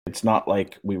It's not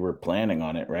like we were planning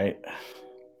on it, right?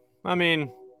 I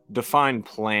mean, define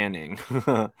planning.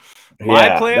 My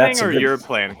Yeah, planning that's a or good your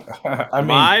planning? I mean,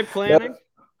 My planning?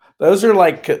 those are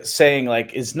like saying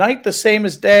like, "Is night the same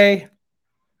as day?"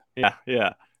 Yeah,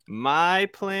 yeah. My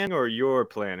planning or your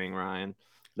planning, Ryan?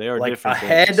 They are Like different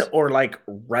ahead things. or like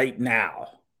right now?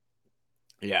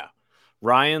 Yeah.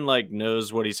 Ryan like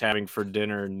knows what he's having for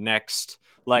dinner next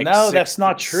like No, that's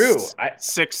not true.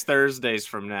 six Thursdays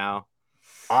from now.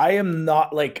 I am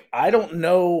not like I don't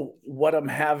know what I'm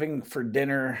having for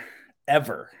dinner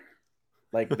ever.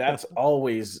 Like that's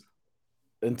always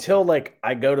until like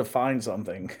I go to find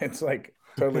something. It's like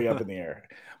totally up in the air.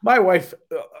 My wife,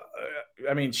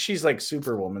 I mean, she's like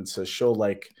Superwoman, so she'll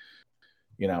like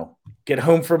get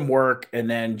home from work and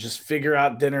then just figure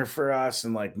out dinner for us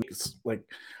and like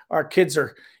our kids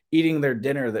are eating their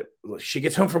dinner that she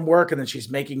gets home from work and then she's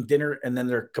making dinner and then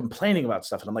they're complaining about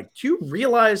stuff and I'm like, "Do you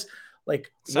realize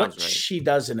like Sounds what right. she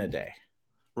does in a day?"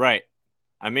 Right.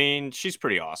 I mean, she's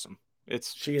pretty awesome.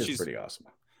 It's She is pretty awesome.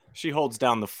 she holds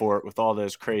down the fort with all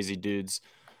those crazy dudes.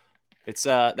 It's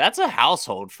that's a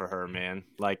household for her, man.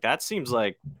 Like that seems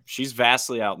like she's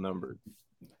vastly outnumbered.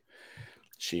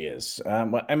 She is.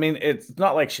 I mean, it's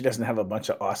not like she doesn't have a bunch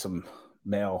of awesome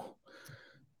male,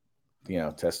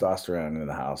 testosterone in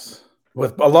the house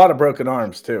with a lot of broken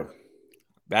arms too.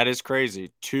 That is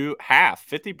crazy.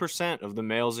 50% of the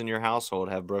males in your household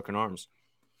have broken arms.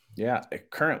 Yeah,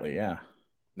 currently, yeah.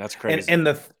 That's And crazy. and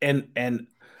the and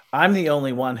I'm the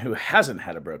only one who hasn't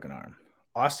had a broken arm.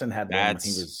 Austin had one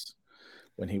That's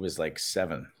when he was like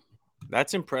 7.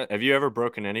 that's impressive. Have you ever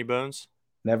broken any bones?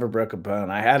 Never broke a bone.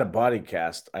 I had a body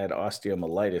cast. I had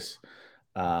osteomyelitis.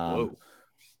 Um, Whoa,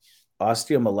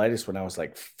 osteomyelitis when I was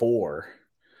like 4,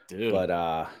 dude.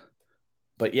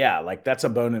 but yeah, like that's a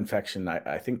bone infection.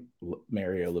 I think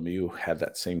Mario Lemieux had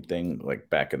that same thing like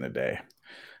back in the day.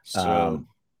 So Um,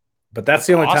 but that's that's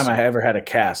the only time awesome. I ever had a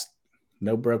cast.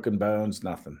 No broken bones,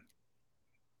 nothing.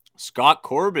 Scott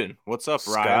Corbin. What's up,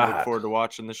 Ryan? Look Scott. forward to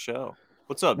watching the show.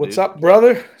 What's up, What's dude? up,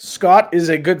 brother? Scott is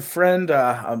a good friend,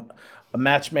 a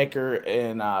matchmaker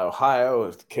in Ohio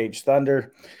with Cage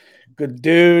Thunder. Good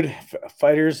dude.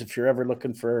 Fighters, if you're ever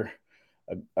looking for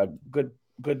a good,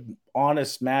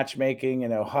 honest matchmaking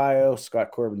in Ohio,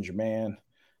 Scott Corbin's your man.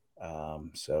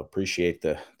 So appreciate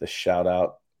the shout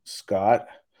out, Scott.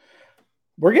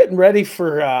 We're getting ready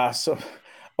for so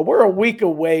we're a week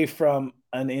away from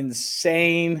an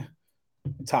insane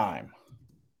time.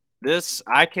 This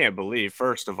I can't believe,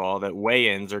 first of all, that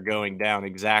weigh-ins are going down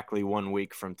exactly 1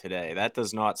 week from today. That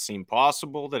does not seem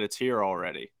possible that it's here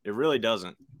already. It really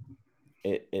doesn't.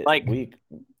 It Like, we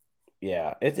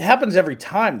Yeah, it happens every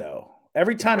time though.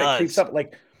 Every it time it creeps does. up,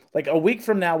 like a week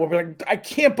from now, we'll be like, I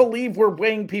can't believe we're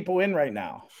weighing people in right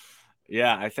now.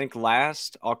 Yeah, I think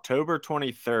last October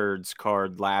 23rd's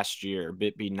card last year,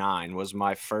 BitB 9, was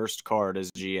my first card as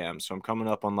GM. So I'm coming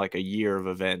up on like a year of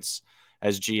events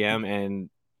as GM. And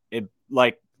it,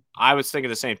 like, I was thinking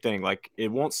the same thing. Like,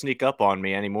 it won't sneak up on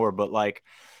me anymore. But, like,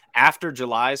 after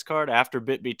July's card, after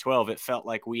BitB 12, it felt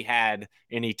like we had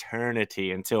an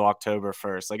eternity until October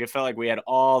 1st. Like, it felt like we had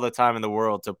all the time in the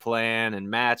world to plan and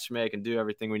match make and do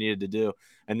everything we needed to do.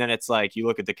 And then it's like you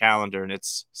look at the calendar and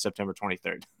it's September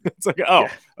 23rd. It's like, oh,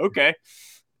 Yeah, okay.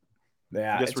 I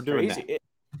yeah, guess it's we're doing crazy.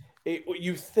 that.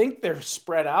 You think they're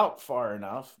spread out far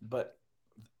enough, but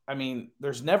I mean,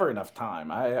 there's never enough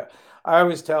time. I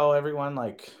always tell everyone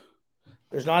like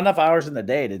there's not enough hours in the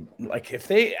day to like if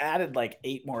they added like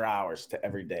 8 more hours to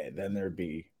every day, then there'd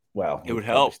be well, It would it probably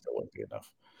help. still wouldn't be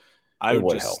enough. I It would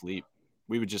would just help. sleep.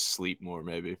 We would just sleep more,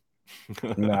 maybe.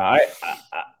 No,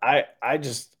 I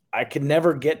just I can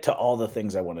never get to all the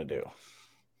things I want to do.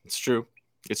 It's true.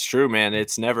 It's true, man.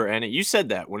 It's never ending. You said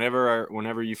that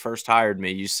whenever you first hired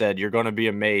me, you said you're going to be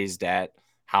amazed at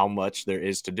how much there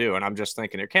is to do. And I'm just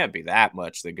thinking there can't be that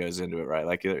much that goes into it, right?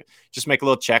 Like just make a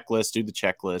little checklist, do the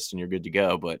checklist, and you're good to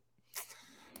go. But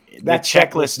the That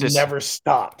checklist checklist is never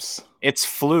stops. it's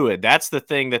fluid. That's the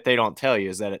thing that they don't tell you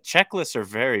is that checklists are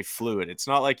very fluid. It's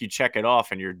not like you check it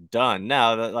off and you're done.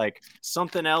 Now that like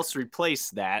something else replace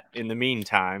that in the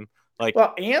meantime. Like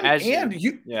Well, and as you, and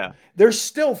you yeah, there's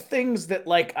still things that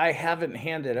like I haven't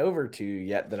handed over to you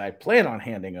yet that I plan on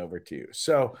handing over to you.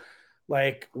 So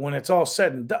like when it's all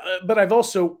said and done, but I've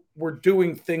also we're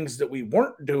doing things that we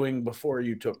weren't doing before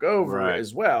you took over right,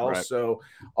 as well. right. So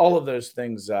all of those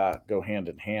things go hand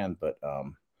in hand. But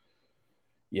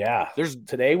yeah, There's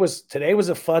today was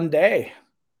a fun day.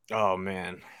 oh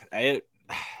man, it.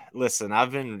 Listen,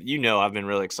 I've been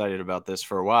really excited about this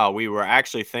for a while. We were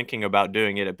actually thinking about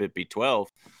doing it at BitB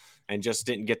 12 and just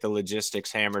didn't get the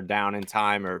logistics hammered down in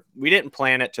time, or we didn't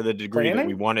plan it to the degree that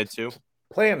we Planning? wanted to.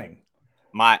 planning.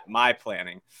 My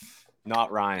planning,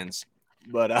 not Ryan's.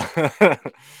 But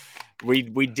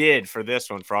we did for this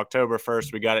one for October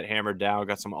 1st. We got it hammered down,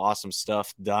 got some awesome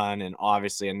stuff done, and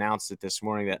obviously announced it this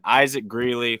morning that Isaac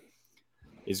Greeley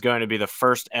is going to be the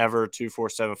first ever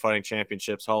 247 Fighting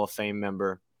Championships Hall of Fame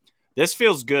member. This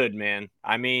feels good, man.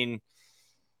 I mean,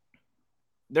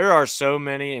 there are so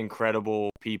many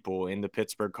incredible people in the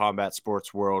Pittsburgh combat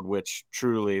sports world, which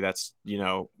truly that's,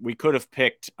 we could have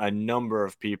picked a number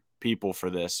of people for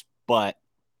this, but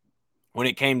when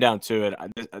it came down to it,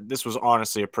 this was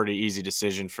honestly a pretty easy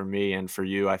decision for me and for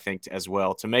you, I think, as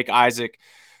well, to make Isaac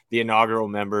the inaugural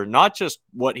member, not just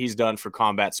what he's done for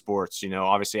combat sports,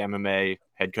 obviously MMA,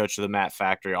 head coach of the Mat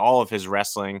Factory, all of his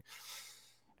wrestling,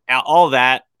 all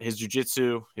that, his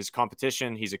jiu-jitsu, his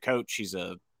competition. He's a coach. He's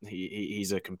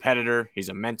a competitor. He's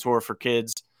a mentor for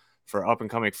kids, for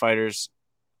up-and-coming fighters.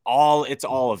 It's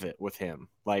all of it with him.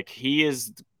 Like, he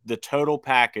is the total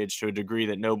package to a degree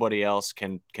that nobody else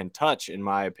can touch, in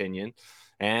my opinion.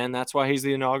 And that's why he's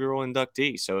the inaugural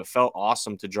inductee. So it felt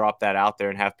awesome to drop that out there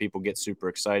and have people get super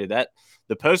excited. That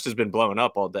the post has been blowing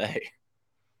up all day.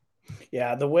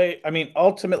 Yeah,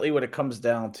 ultimately what it comes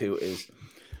down to is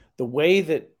the way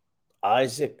that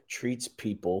Isaac treats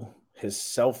people, his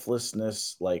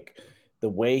selflessness, like the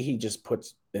way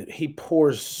he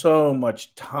pours so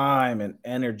much time and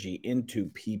energy into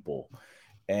people.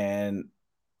 And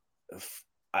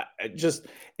just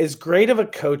as great of a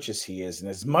coach as he is, and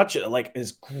as much like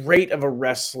as great of a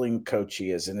wrestling coach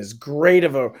he is, and as great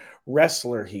of a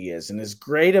wrestler he is, and as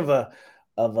great of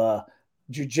a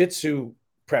jiu-jitsu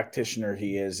practitioner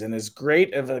he is, and as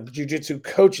great of a jiu-jitsu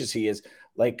coach as he is,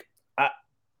 like,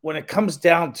 when it comes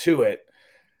down to it,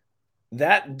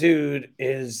 that dude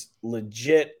is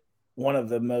legit one of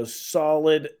the most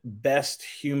solid, best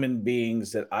human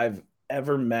beings that I've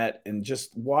ever met. And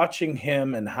just watching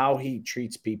him and how he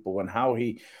treats people and how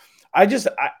I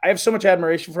have so much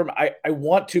admiration for him. I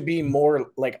want to be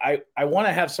more like, I want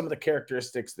to have some of the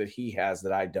characteristics that he has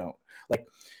that I don't. Like,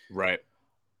 right.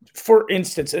 For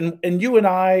instance, and you and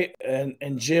I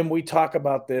and Jim, we talk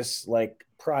about this like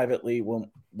privately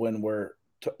when we're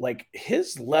like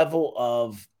his level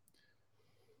of.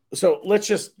 So let's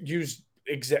just use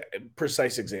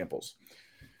precise examples.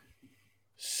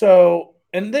 So,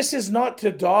 and this is not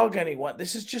to dog anyone.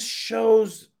 This is just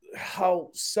shows how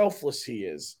selfless he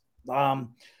is.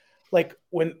 Like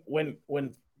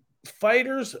when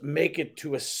fighters make it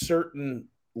to a certain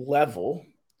level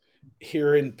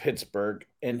here in Pittsburgh,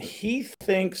 and he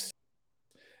thinks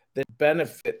that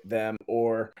benefit them,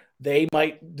 or they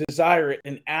might desire it,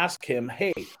 and ask him,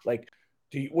 "Hey, like,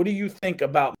 what do you think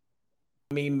about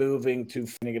me moving to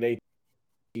fighting at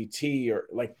ATT?" Or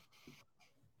like,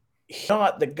 he's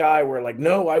not the guy where like,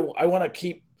 no, I want to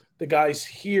keep the guys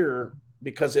here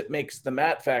because it makes the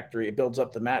Mat Factory, it builds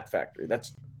up the Mat Factory.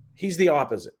 He's the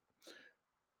opposite.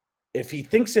 If he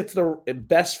thinks it's the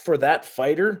best for that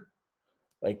fighter,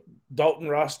 like Dalton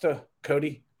Rasta,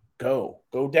 Cody, go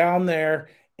down there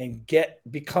and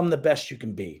become the best you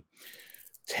can be.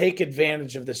 Take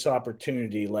advantage of this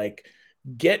opportunity. Like,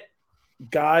 get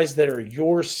guys that are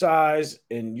your size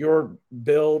and your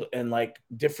build and like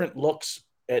different looks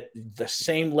at the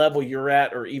same level you're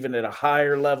at, or even at a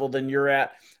higher level than you're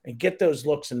at, and get those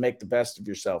looks and make the best of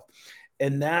yourself.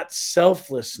 And that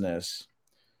selflessness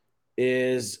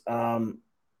is,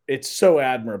 it's so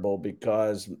admirable,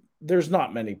 because there's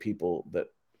not many people that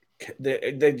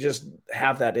they just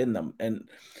have that in them.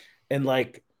 And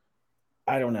like,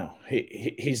 I don't know,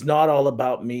 he's not all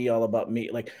about me.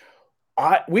 Like,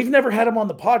 we've never had him on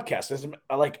the podcast. As a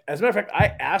matter of fact,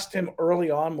 I asked him early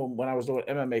on when I was doing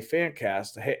MMA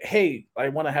Fancast, hey, I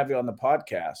want to have you on the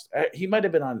podcast. He might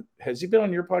have been on. Has he been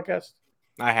on your podcast?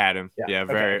 I had him. Yeah,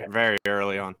 very, very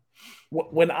early on.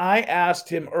 When I asked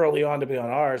him early on to be on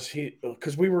ours,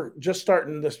 because we were just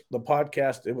starting the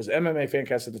podcast. It was MMA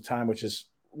Fancast at the time, which is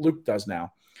Luke does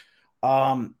now.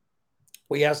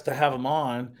 We asked to have him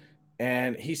on,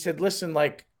 and he said, "Listen,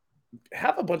 like,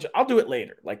 have a bunch of, I'll do it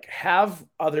later. Like, have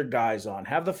other guys on,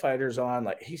 have the fighters on.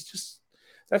 Like,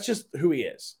 that's just who he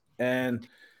is." And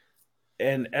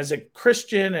as a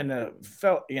Christian and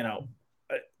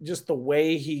just the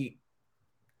way he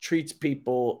treats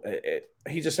people,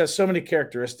 he just has so many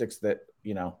characteristics that,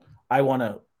 I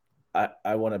want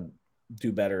to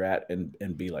do better at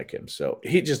and be like him. So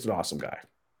he's just an awesome guy.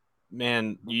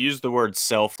 Man, you use the word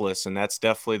selfless, and that's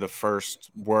definitely the first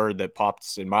word that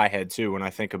pops in my head too when I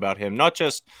think about him. Not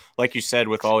just, like you said,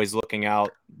 with always looking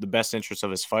out the best interest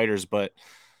of his fighters, but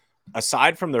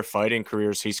aside from their fighting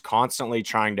careers, he's constantly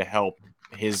trying to help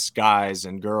his guys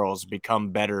and girls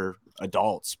become better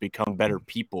adults, become better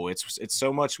people. It's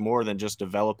so much more than just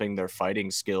developing their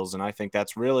fighting skills. And I think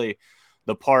that's really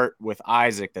the part with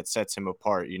Isaac that sets him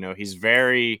apart. You know, he's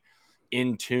very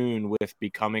in tune with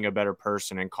becoming a better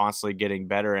person and constantly getting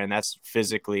better. And that's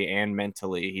physically and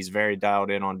mentally. He's very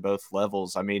dialed in on both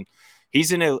levels. I mean,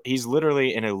 he's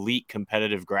literally an elite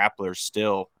competitive grappler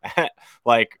still.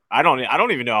 Like I don't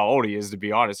even know how old he is, to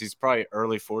be honest. He's probably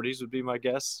early 40s would be my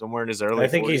guess, somewhere in his early 40s. I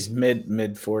think he's mid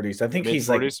 40s. I think he's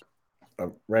like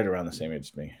right around the same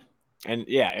age as me. And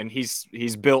yeah, and he's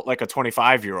built like a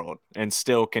 25-year-old and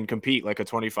still can compete like a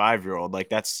 25-year-old. Like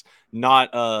that's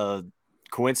not a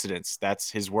coincidence. That's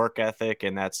his work ethic,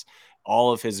 and that's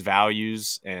all of his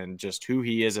values and just who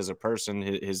he is as a person.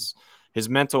 His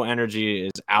mental energy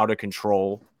is out of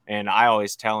control. And I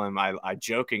always tell him, I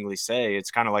jokingly say,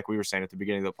 it's kind of like we were saying at the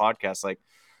beginning of the podcast, like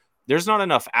there's not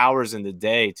enough hours in the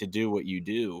day to do what you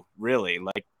do, really.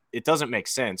 Like it doesn't make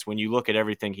sense when you look at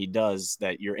everything he does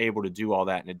that you're able to do all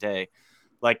that in a day.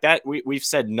 Like that, we've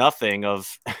said nothing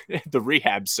of the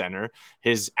rehab center,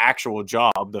 his actual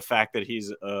job, the fact that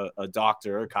he's a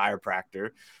doctor, a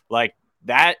chiropractor. Like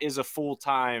that is a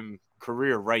full-time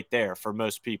career right there for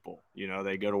most people. You know,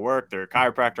 they go to work, they're a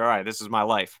chiropractor. All right, this is my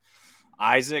life.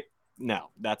 Isaac, no,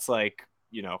 that's like,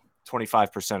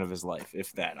 25% of his life,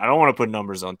 if that. I don't want to put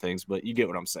numbers on things, but you get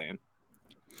what I'm saying.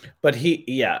 But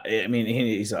I mean,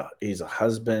 he's a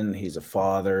husband, he's a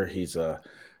father, he's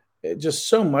just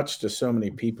so much to so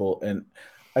many people. And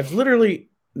I've literally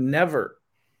never,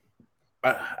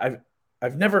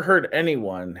 I've never heard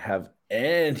anyone have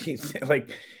anything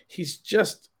like, he's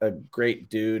just a great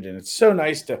dude. And it's so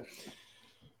nice to,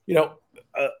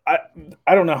 I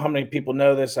don't know how many people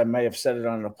know this. I may have said it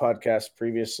on a podcast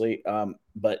previously.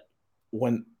 But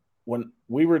when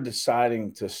we were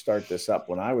deciding to start this up,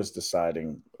 when I was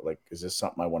deciding, like, is this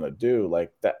something I want to do?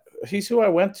 Like that, he's who I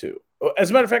went to. As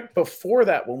a matter of fact, before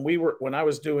that, when I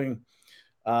was doing,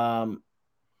 we had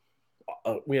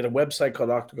a website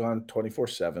called Octagon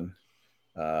 24/7,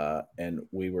 and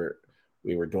we were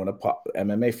doing a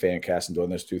MMA fan cast and doing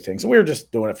those two things. And we were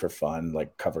just doing it for fun,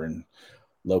 like covering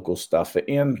local stuff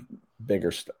and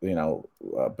bigger,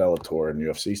 Bellator and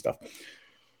UFC stuff.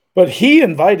 But he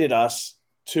invited us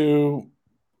to,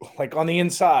 like, on the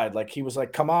inside, like he was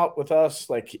like, come out with us.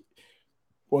 Like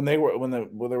when there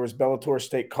was Bellator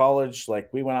State College, like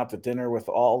we went out to dinner with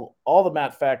all the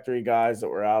Mat Factory guys that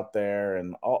were out there,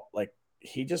 and all, like,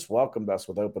 he just welcomed us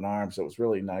with open arms. It was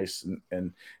really nice.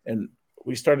 And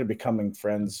we started becoming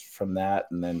friends from that.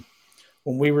 And then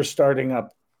when we were starting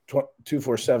up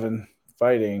 247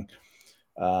 fighting,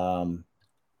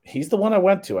 he's the one I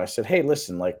went to. I said, hey,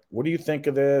 listen, like, what do you think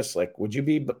of this? Like, would you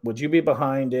be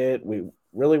behind it? We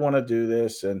really want to do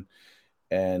this. And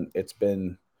it's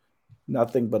been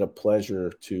nothing but a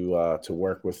pleasure to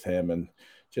work with him and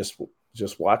just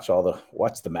watch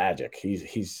the magic.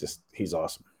 He's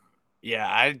awesome.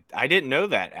 Yeah, I didn't know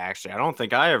that, actually. I don't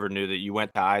think I ever knew that you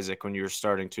went to Isaac when you were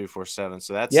starting 247.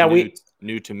 So that's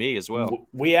new to me as well.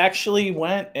 We actually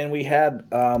went and we had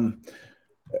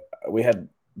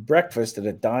breakfast at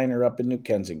a diner up in New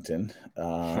Kensington.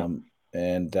 And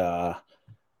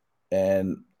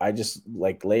I just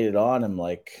like laid it on him,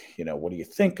 like, what do you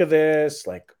think of this?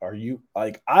 Like, are you,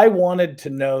 like, I wanted to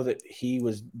know that he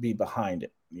was be behind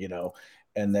it,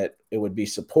 and that it would be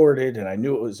supported. And I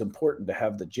knew it was important to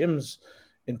have the gyms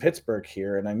in Pittsburgh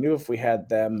here. And I knew if we had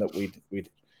them that we'd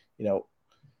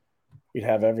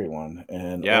have everyone,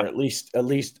 and or at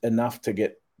least enough to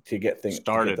get things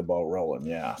started, to get the ball rolling.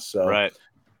 Yeah. So, right.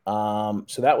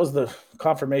 So that was the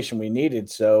confirmation we needed.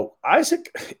 So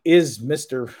Isaac is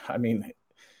Mr. I mean,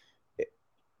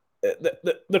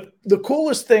 the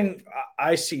coolest thing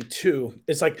I see too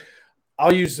is, like,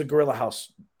 I'll use the Gorilla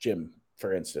House gym,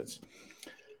 for instance.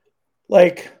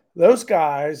 Like, those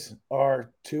guys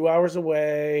are 2 hours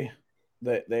away.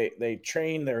 They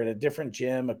train. They're at a different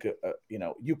gym.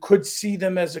 You could see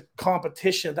them as a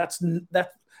competition. That's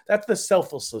the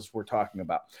selflessness we're talking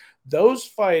about. Those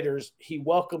fighters he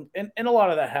welcomed, and a lot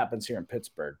of that happens here in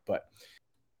Pittsburgh, but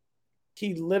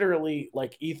he literally,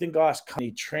 like, Ethan Goss,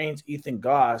 he trains Ethan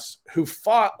Goss, who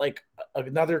fought like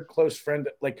another close friend.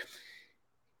 Like,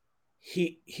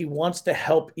 he wants to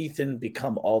help Ethan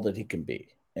become all that he can be,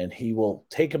 and he will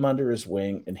take him under his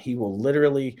wing, and he will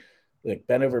literally, like,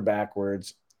 bend over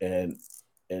backwards, and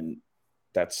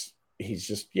that's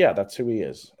who he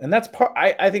is. And that's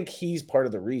I think he's part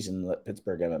of the reason that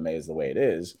Pittsburgh MMA is the way it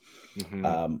is,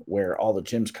 where all the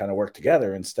gyms kind of work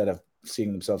together instead of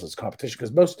seeing themselves as competition.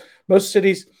 Because most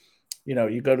cities,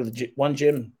 you go to the one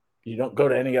gym, you don't go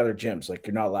to any other gyms. Like,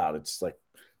 you're not allowed. It's like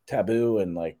taboo,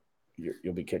 and like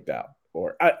you'll be kicked out.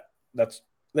 Or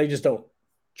they just don't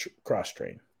cross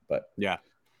train. But yeah,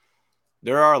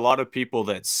 there are a lot of people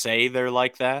that say they're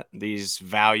like that, these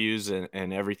values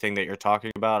and everything that you're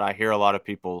talking about. I hear a lot of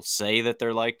people say that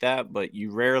they're like that, but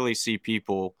you rarely see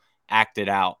people act it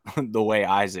out the way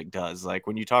Isaac does. Like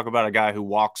when you talk about a guy who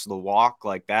walks the walk,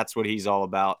 like that's what he's all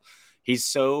about. He's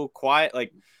so quiet.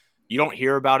 Like you don't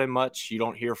hear about him much. You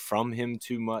don't hear from him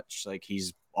too much. Like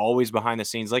he's always behind the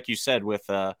scenes. Like you said, with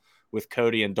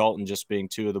Cody and Dalton just being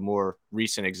two of the more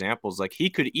recent examples, like he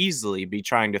could easily be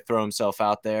trying to throw himself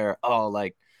out there. Oh,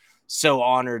 like so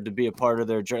honored to be a part of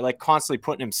their journey, like constantly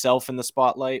putting himself in the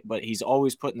spotlight, but he's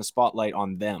always putting the spotlight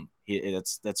on them.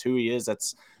 That's who he is.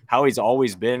 That's how he's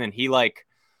always been. And he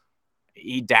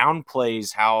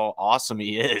downplays how awesome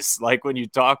he is. Like when you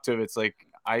talk to him, it's like,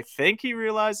 I think he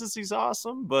realizes he's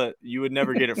awesome, but you would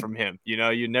never get it from him.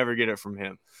 You'd never get it from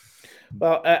him.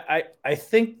 Well, I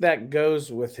think that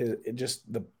goes with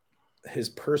his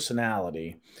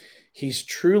personality. He's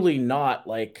truly not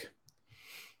like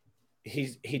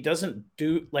he doesn't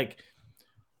do like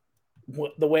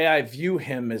the way I view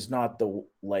him is not the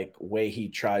like way he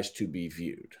tries to be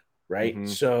viewed, right? Mm-hmm.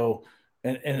 So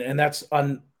and that's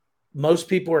on most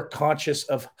people are conscious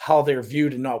of how they're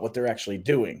viewed and not what they're actually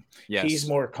doing. Yes. He's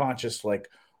more conscious like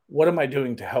what am I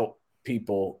doing to help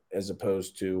people as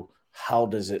opposed to how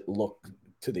does it look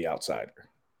to the outsider?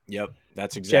 Yep,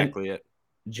 that's exactly it.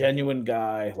 Genuine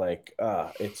guy, like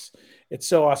it's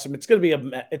so awesome. It's gonna be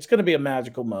a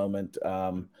magical moment.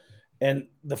 And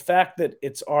the fact that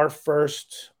it's our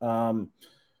first member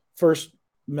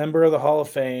of the Hall of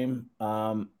Fame.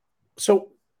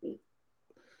 So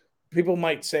people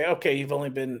might say, okay, you've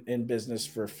only been in business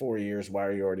for 4 years. Why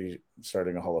are you already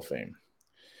starting a Hall of Fame?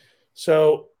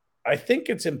 So I think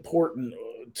it's important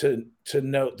to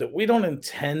note that we don't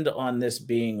intend on this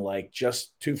being like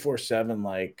just 247.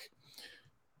 Like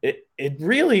it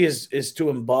really is to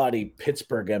embody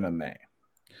Pittsburgh MMA.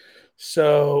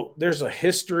 So there's a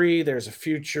history, there's a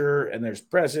future, and there's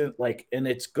present. Like, and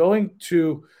it's going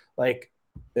to like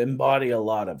embody a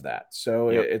lot of that.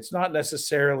 So Yep. it's not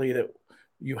necessarily that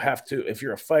you have to, if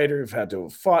you're a fighter, you've had to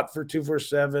have fought for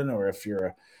 247, or if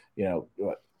you're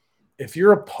if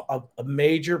you're a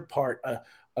major part,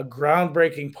 a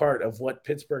groundbreaking part of what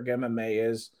Pittsburgh MMA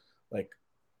is, like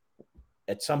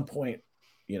at some point,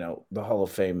 the Hall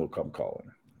of Fame will come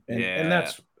calling. And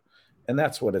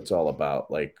that's what it's all about.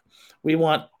 Like we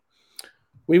want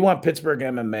Pittsburgh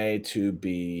MMA to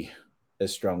be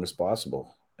as strong as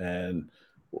possible. And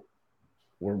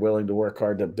we're willing to work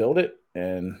hard to build it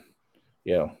and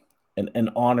and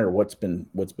honor what's been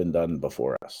done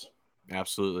before us.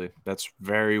 Absolutely. That's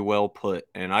very well put.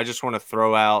 And I just want to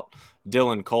throw out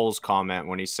Dylan Cole's comment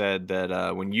when he said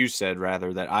that when you said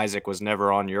rather that Isaac was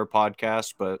never on your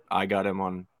podcast, but I got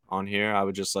him on here. I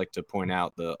would just like to point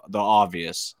out the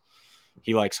obvious.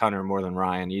 He likes Hunter more than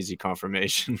Ryan. Easy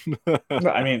confirmation.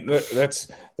 I mean, that's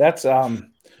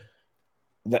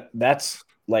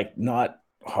like not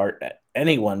hard.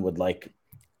 Anyone would like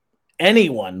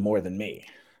anyone more than me.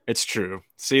 It's true.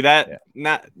 See that?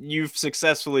 Yeah. You've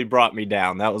successfully brought me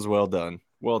down. That was well done.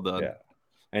 Well done. Yeah.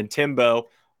 And Timbo,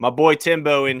 my boy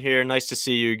Timbo in here. Nice to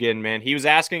see you again, man. He was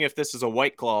asking if this is a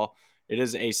White Claw. It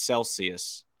is a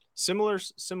Celsius. Similar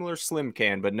slim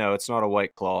can, but no, it's not a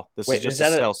White Claw. This is just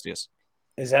a Celsius.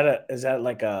 Is that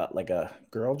like a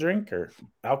girl drink or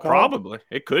alcohol? Probably.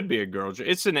 It could be a girl drink.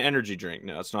 It's an energy drink.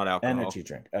 No, it's not alcohol. Energy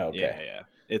drink. Oh, okay. Yeah.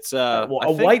 It's a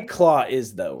White Claw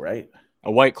is though, right? A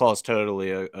White Claw is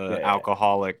totally a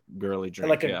alcoholic girly drink.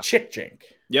 Like a chick drink.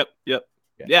 Yep.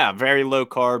 Yeah, very low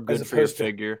carb, good for your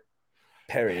figure.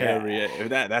 Perrier.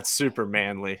 That's super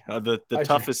manly. The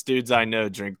toughest dudes I know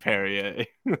drink Perrier.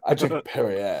 I drink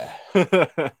Perrier.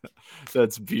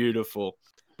 That's beautiful.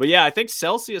 But yeah, I think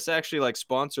Celsius actually like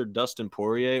sponsored Dustin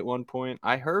Poirier at one point.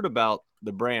 I heard about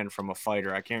the brand from a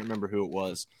fighter. I can't remember who it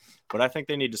was, but I think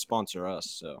they need to sponsor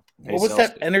us. So what was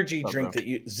that energy drink that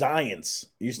Zions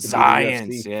used to be?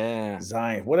 Zions, yeah.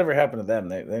 Zion. Whatever happened to them?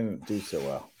 They didn't do so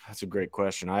well. That's a great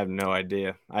question. I have no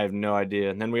idea.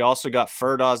 And then we also got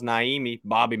Ferdoz Naimi,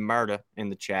 Bobby Murda in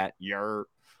the chat.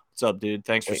 What's up, dude?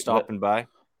 Thanks for stopping by.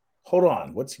 Hold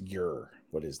on. What's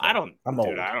what is that? I'm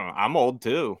old. I'm old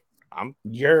too. I'm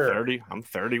 30. I'm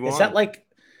 31. Is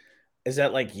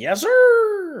that like yes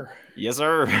sir? Yes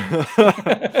sir.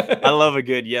 I love a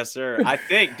good yes sir. I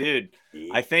think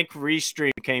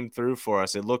Restream came through for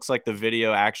us. It looks like the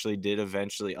video actually did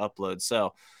eventually upload.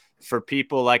 So for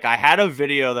people, like I had a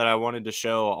video that I wanted to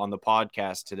show on the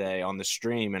podcast today on the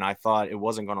stream, and I thought it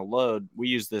wasn't going to load. We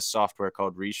use this software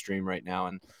called Restream right now,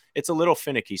 and it's a little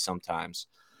finicky sometimes.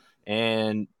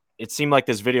 And it seemed like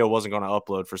this video wasn't going to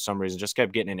upload for some reason. Just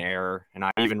kept getting an error, and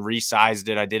I even resized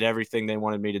it. I did everything they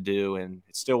wanted me to do, and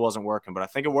it still wasn't working. But I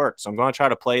think it worked, so I'm going to try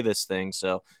to play this thing.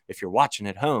 So if you're watching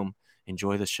at home,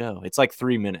 enjoy the show. It's like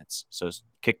 3 minutes, so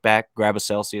kick back, grab a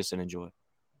Celsius, and enjoy.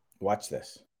 Watch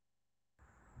this.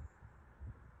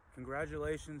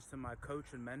 Congratulations to my coach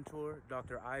and mentor,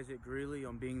 Dr. Isaac Greeley,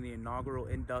 on being the inaugural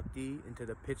inductee into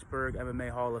the Pittsburgh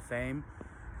MMA Hall of Fame.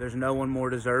 There's no one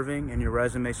more deserving, and your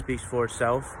resume speaks for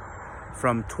itself.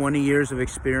 From 20 years of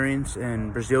experience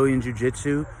in Brazilian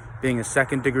Jiu-Jitsu, being a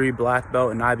second-degree black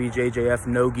belt and IBJJF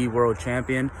no-gi world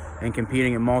champion, and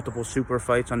competing in multiple super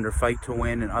fights under Fight to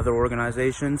Win and other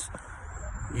organizations,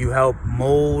 you help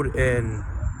mold and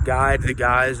guide the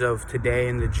guys of today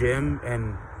in the gym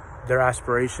and their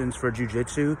aspirations for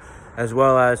jiu-jitsu, as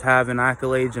well as having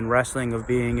accolades in wrestling of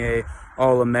being a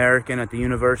All-American at the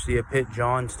University of Pitt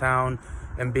Johnstown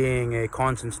and being a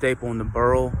constant staple in the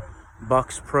Burrell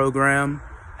Bucks program,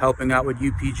 helping out with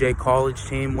UPJ college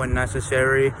team when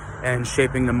necessary, and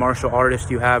shaping the martial artists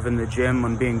you have in the gym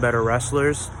on being better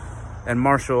wrestlers. And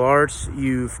martial arts,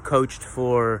 you've coached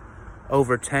for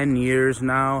over 10 years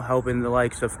now, helping the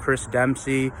likes of Chris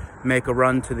Dempsey make a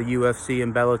run to the UFC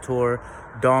and Bellator,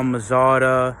 Dom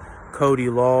Mazzata, Cody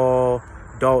Law,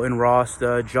 Dalton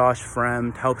Rasta, Josh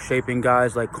Fremd, help shaping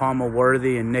guys like Kama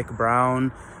Worthy and Nick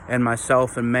Brown, and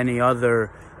myself and many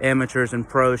other amateurs and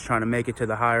pros trying to make it to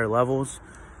the higher levels.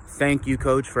 Thank you,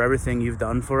 Coach, for everything you've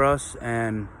done for us,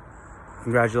 and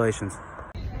congratulations.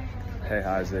 Hey,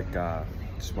 Isaac,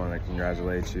 just want to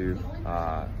congratulate you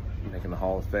making the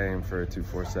Hall of Fame for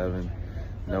 247.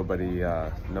 Nobody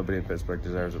in Pittsburgh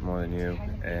deserves it more than you,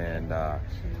 and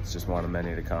it's just one of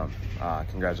many to come.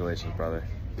 Congratulations, brother.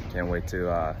 Can't wait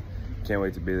to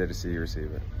be there to see you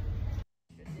receive it.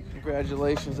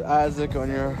 Congratulations, Isaac,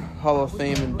 on your Hall of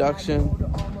Fame induction.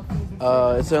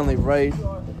 It's only right.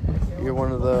 You're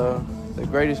one of the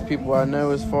greatest people I know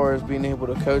as far as being able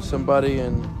to coach somebody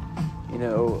and,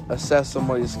 assess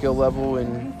somebody's skill level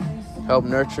and help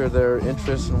nurture their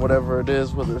interest in whatever it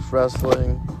is, whether it's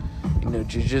wrestling,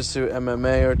 jiu-jitsu,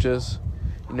 MMA, or just,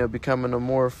 becoming a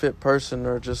more fit person,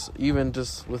 or just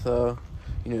with a,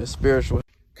 spiritual.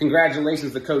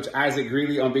 Congratulations to Coach Isaac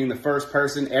Greeley on being the first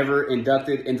person ever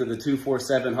inducted into the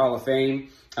 247 Hall of Fame.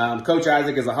 Coach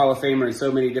Isaac is a Hall of Famer in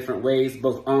so many different ways,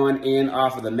 both on and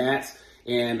off of the mats.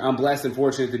 And I'm blessed and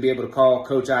fortunate to be able to call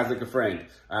Coach Isaac a friend.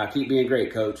 Keep being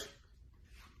great, Coach.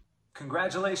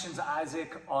 Congratulations,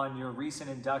 Isaac, on your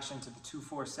recent induction to the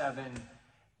 247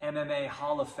 MMA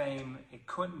Hall of Fame. It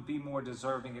couldn't be more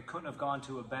deserving. It couldn't have gone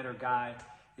to a better guy.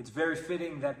 It's very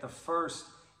fitting that the first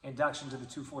induction to the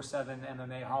 247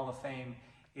 MMA Hall of Fame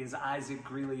is Isaac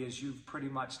Greeley, as you've pretty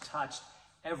much touched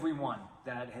everyone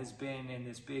that has been in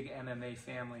this big MMA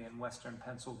family in Western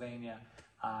Pennsylvania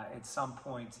at some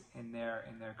point in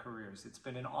their careers. It's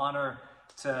been an honor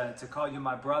to call you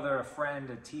my brother, a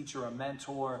friend, a teacher, a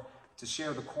mentor, to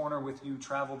share the corner with you,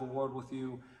 travel the world with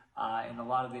you, and a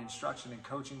lot of the instruction and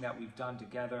coaching that we've done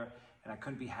together. And I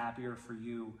couldn't be happier for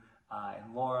you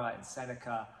and Laura and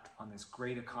Seneca on this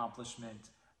great accomplishment.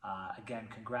 Again,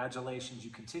 congratulations. You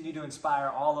continue to inspire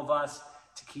all of us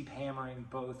to keep hammering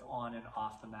both on and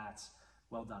off the mats.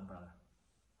 Well done, brother.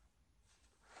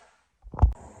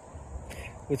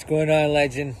 What's going on,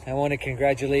 legend? I want to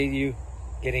congratulate you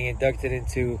getting inducted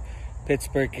into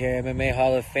Pittsburgh MMA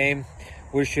Hall of Fame.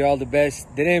 Wish you all the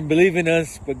best. They didn't believe in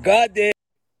us, but God did.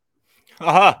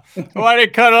 Why did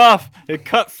it cut off? It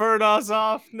cut Ferdas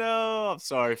off. No, I'm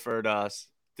sorry, Ferdas.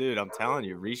 Dude, I'm telling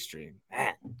you, Restream.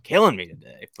 Man, killing me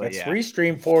today. But That's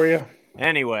Restream for you.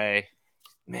 Anyway,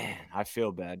 man, I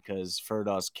feel bad because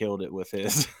Ferdas killed it with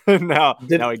his. now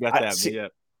he got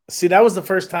that. See, that was the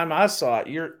first time I saw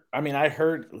it. I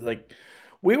heard, like,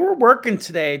 we were working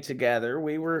today together.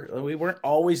 We weren't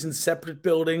always in separate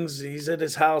buildings. He's at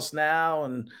his house now,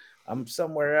 and I'm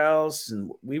somewhere else.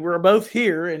 And we were both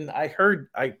here, and I heard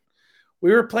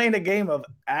we were playing a game of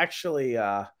actually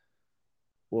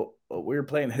we were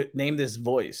playing Name This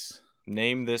Voice.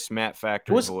 Name this Matt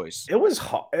Factor voice. It was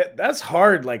that's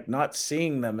hard, like, not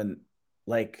seeing them, and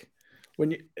like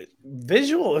when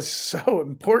visual is so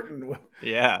important.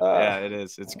 Yeah, it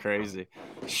is. It's crazy.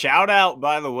 Shout out,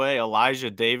 by the way, Elijah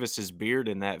Davis's beard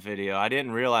in that video. I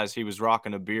didn't realize he was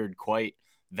rocking a beard quite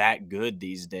that good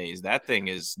these days. That thing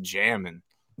is jamming.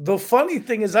 The funny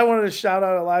thing is, I wanted to shout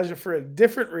out Elijah for a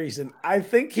different reason. I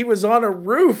think he was on a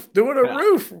roof doing a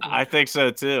roof. I think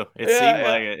so too. It seemed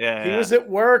like it. Yeah, he was at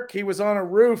work. He was on a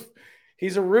roof.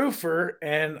 He's a roofer,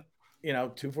 and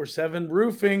 247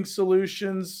 Roofing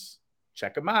Solutions.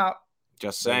 Check them out.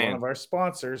 Just saying. One of our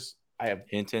sponsors. I have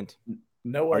hint.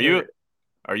 no. Are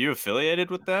you affiliated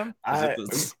with them?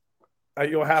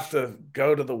 You'll have to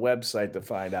go to the website to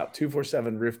find out.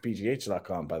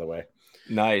 247roofpgh.com, by the way.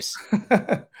 Nice.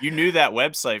 You knew that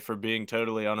website for being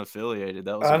totally unaffiliated.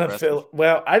 That was impressive.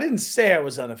 Well, I didn't say I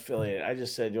was unaffiliated. I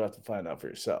just said you'll have to find out for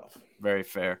yourself. Very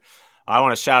fair. I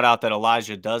want to shout out that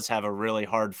Elijah does have a really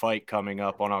hard fight coming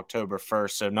up on October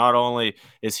 1st. So not only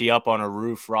is he up on a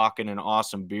roof rocking an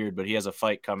awesome beard, but he has a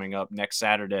fight coming up next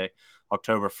Saturday,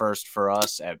 October 1st for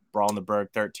us at Brawl in the Berg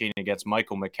 13 against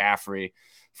Michael McCaffrey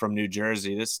from New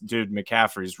Jersey. This dude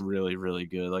McCaffrey is really, really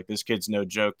good. Like, this kid's no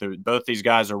joke. Both these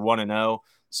guys are 1-0.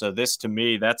 So this, to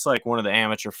me, that's like one of the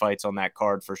amateur fights on that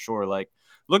card for sure. Like,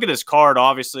 look at this card.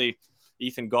 Obviously,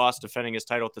 Ethan Goss defending his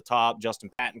title at the top, Justin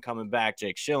Patton coming back,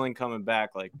 Jake Schilling coming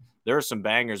back. Like, there are some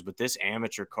bangers, but this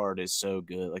amateur card is so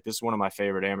good. Like, this is one of my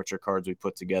favorite amateur cards we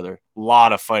put together. A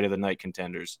lot of fight of the night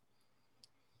contenders.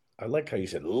 I like how you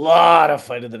said a lot of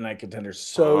fight of the night contenders.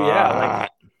 So yeah,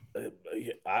 like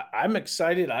I'm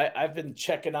excited. I've been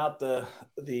checking out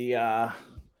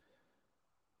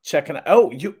checking.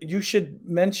 Oh, you should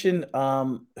mention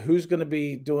who's going to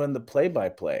be doing the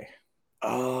play-by-play.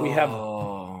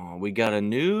 Oh, we got a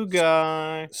new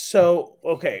guy. So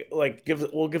okay, like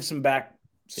we'll give some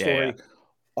backstory.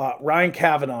 Yeah. Ryan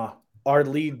Kavanaugh, our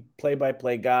lead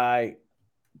play-by-play guy,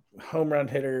 home run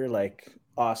hitter, like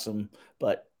awesome,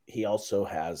 but he also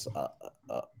has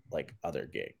like other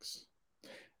gigs.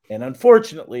 And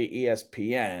unfortunately,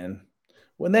 ESPN,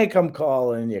 when they come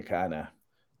calling, you kind of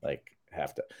like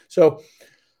have to. So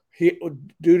he,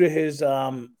 due to his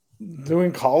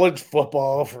doing college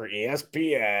football for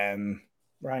ESPN,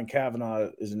 Ryan Kavanaugh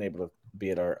isn't able to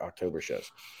be at our October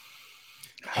shows.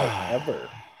 However,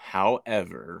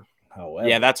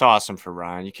 yeah, that's awesome for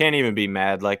Ryan. You can't even be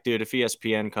mad. Like, dude, if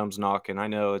ESPN comes knocking, I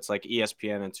know it's like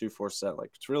ESPN and 247.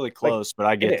 Like, it's really close, but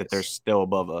I get that they're still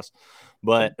above us.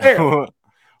 But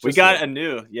we got a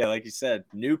new, like you said,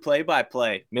 new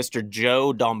play-by-play, Mr.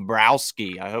 Joe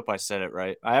Dombrowski. I hope I said it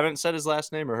right. I haven't said his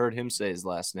last name or heard him say his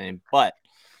last name, but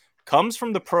comes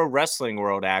from the pro wrestling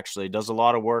world, actually. Does a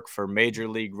lot of work for Major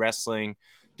League Wrestling,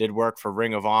 did work for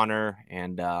Ring of Honor,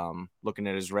 and looking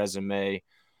at his resume,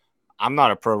 I'm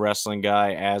not a pro wrestling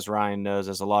guy, as Ryan knows,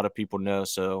 as a lot of people know.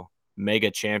 So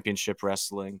Mega Championship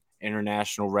Wrestling,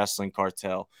 International Wrestling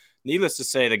Cartel. Needless to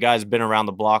say, the guy's been around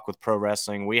the block with pro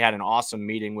wrestling. We had an awesome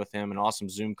meeting with him, an awesome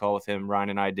Zoom call with him, Ryan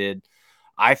and I did.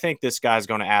 I think this guy's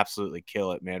going to absolutely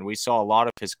kill it, man. We saw a lot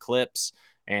of his clips,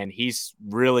 and he's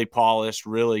really polished,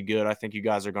 really good. I think you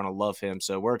guys are going to love him.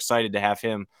 So we're excited to have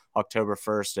him October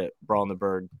 1st at Brawl in the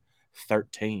Berg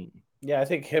 13. Yeah, I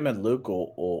think him and Luke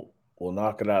will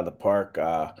knock it out of the park.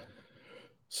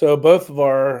 So both of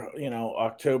our,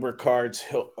 October cards,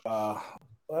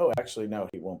 actually, no,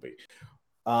 he won't be.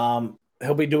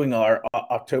 He'll be doing our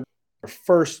October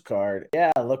 1st card.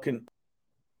 Yeah,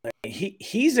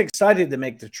 he's excited to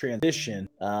make the transition.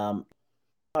 Not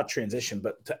transition,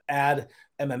 but to add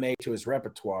MMA to his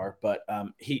repertoire. But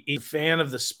he's a fan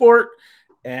of the sport,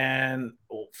 and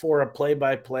for a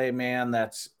play-by-play man,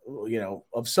 that's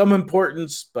of some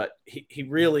importance. But he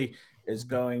really is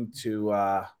going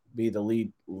to be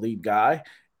the lead guy,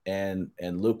 and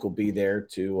Luke will be there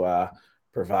to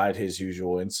provide his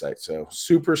usual insight. So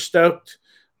super stoked.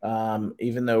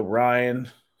 Even though Ryan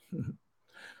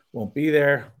won't be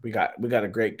there, we got a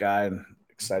great guy, and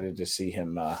excited to see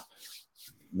him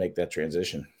make that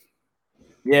transition.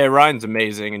 Yeah, Ryan's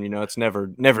amazing, and it's never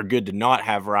good to not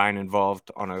have Ryan involved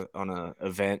on a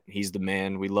event. He's the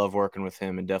man. We love working with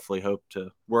him, and definitely hope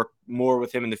to work more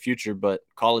with him in the future. But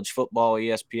college football,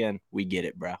 ESPN, we get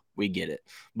it, bro. We get it.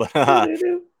 But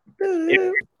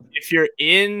if you're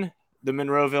in the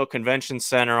Monroeville Convention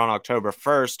Center on October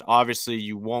 1st, obviously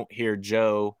you won't hear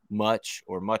Joe much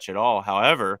at all.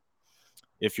 However,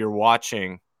 if you're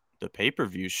watching the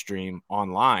pay-per-view stream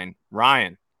online,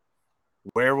 Ryan,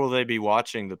 where will they be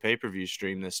watching the pay-per-view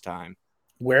stream this time?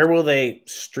 Where will they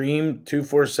stream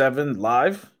 247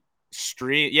 live?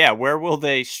 Where will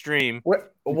they stream?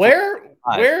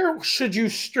 Where should you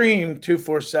stream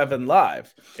 247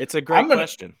 live? It's a great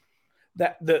question.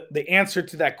 That the answer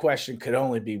to that question could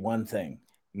only be one thing.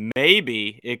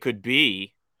 Maybe it could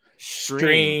be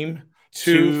stream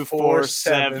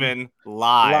 247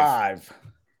 live.com.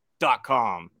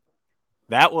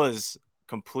 That was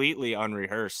completely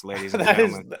unrehearsed, ladies and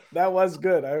gentlemen. That was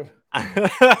good.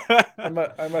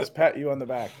 I must pat you on the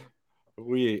back.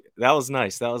 That was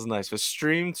nice. But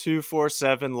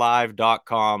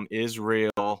stream247live.com is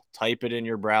real. Type it in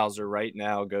your browser right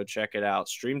now. Go check it out.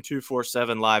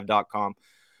 Stream247live.com.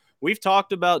 We've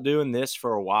talked about doing this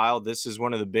for a while. This is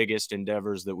one of the biggest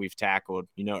endeavors that we've tackled.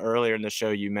 Earlier in the show,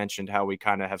 you mentioned how we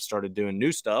kind of have started doing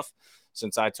new stuff.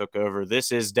 since I took over.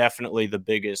 This is definitely the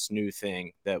biggest new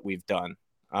thing that we've done.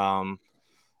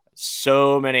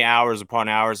 So many hours upon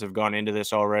hours have gone into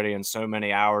this already, and so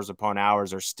many hours upon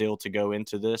hours are still to go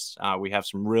into this. We have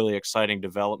some really exciting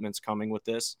developments coming with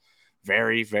this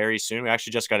very, very soon. We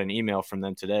actually just got an email from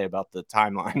them today about the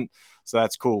timeline. So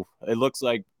that's cool. It looks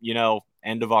like,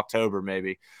 end of October,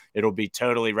 maybe it'll be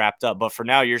totally wrapped up. But for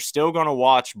now, you're still going to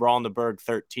watch Brawl in the Berg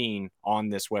 13 on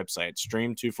this website,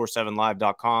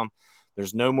 stream247live.com.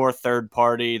 There's no more third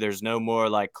party. There's no more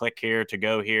like click here to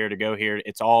go here to go here.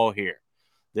 It's all here.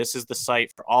 This is the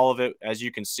site for all of it. As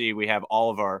you can see, we have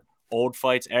all of our old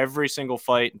fights, every single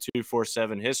fight in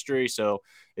 247 history. So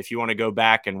if you want to go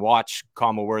back and watch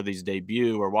Kama Worthy's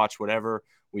debut or watch whatever,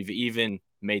 we've even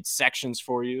made sections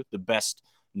for you. The best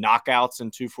knockouts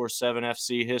in 247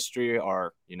 FC history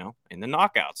are, in the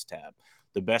knockouts tab.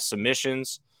 The best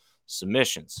submissions,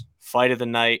 fight of the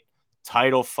night,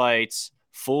 title fights,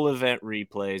 full event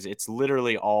replays. It's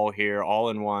literally all here, all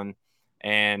in one.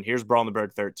 And here's Brawl in the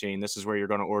Berg 13. This is where you're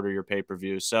going to order your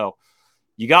pay-per-view. So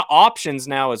you got options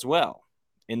now as well.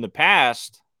 In the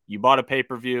past, you bought a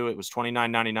pay-per-view, it was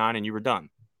 $29.99 and you were done.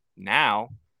 Now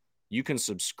you can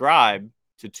subscribe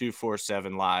to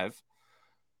 247 Live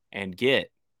and get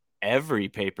every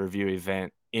pay-per-view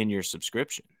event in your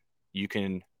subscription. You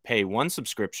can pay one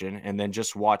subscription and then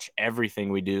just watch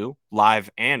everything we do live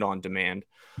and on demand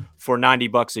for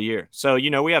 $90 a year. So,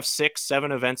 we have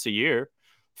 6-7 events a year,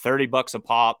 $30 a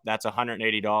pop. That's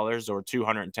 $180 or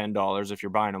 $210 if you're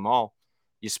buying them all.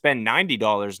 You spend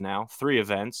 $90 now, 3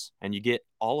 events, and you get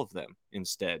all of them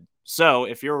instead. So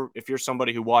if you're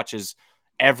somebody who watches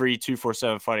every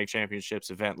 247 Fighting Championships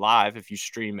event live, if you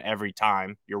stream every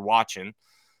time you're watching,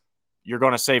 you're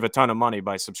going to save a ton of money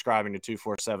by subscribing to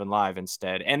 247 Live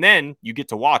instead. And then you get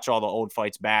to watch all the old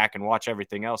fights back and watch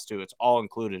everything else too. It's all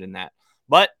included in that.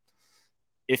 But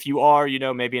if you are,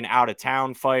 maybe an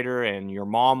out-of-town fighter and your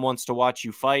mom wants to watch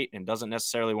you fight and doesn't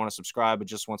necessarily want to subscribe but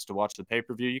just wants to watch the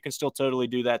pay-per-view, you can still totally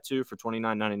do that too for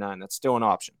 $29.99. That's still an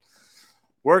option.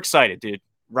 We're excited, dude.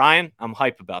 Ryan, I'm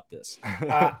hype about this.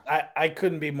 I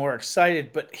couldn't be more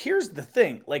excited, but here's the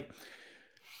thing.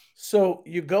 So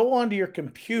you go onto your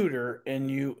computer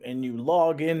and you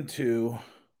log into,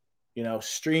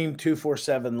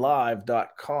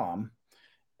 stream247live.com.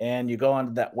 And you go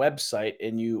onto that website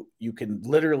and you can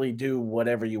literally do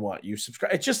whatever you want. You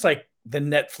subscribe. It's just like the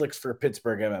Netflix for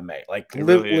Pittsburgh MMA.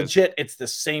 Legit, it's the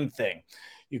same thing.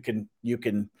 You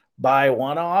can buy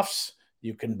one-offs.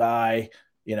 You can buy,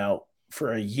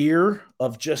 for a year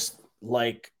of just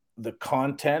like the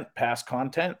content, past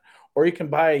content, or you can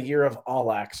buy a year of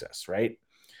all access, right?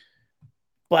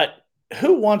 But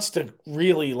who wants to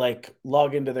really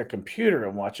log into their computer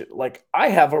and watch it? I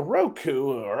have a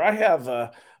Roku or I have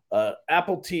a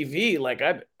Apple TV.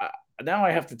 Now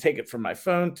I have to take it from my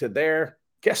phone to there.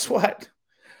 Guess what?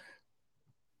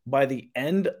 By the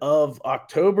end of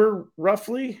October,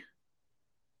 roughly,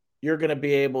 you're going to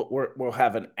be able. We'll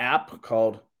have an app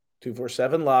called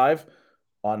 247 Live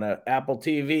on an Apple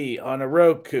TV, on a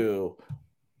Roku,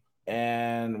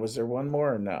 and was there one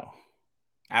more or no?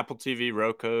 Apple TV,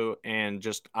 Roku, and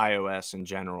just iOS in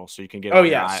general. So you can get so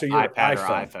your your iPad or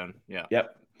iPhone. Yeah.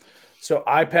 Yep. So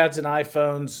iPads and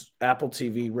iPhones, Apple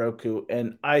TV, Roku,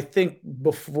 and I think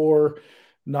before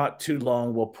not too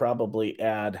long, we'll probably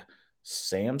add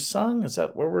Samsung. Is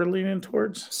that where we're leaning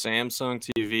towards? Samsung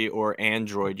TV or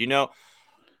Android.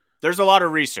 There's a lot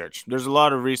of research. A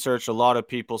lot of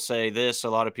people say this, a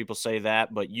lot of people say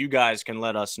that, but you guys can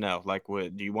let us know. Do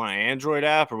you want an Android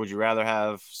app or would you rather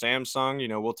have Samsung?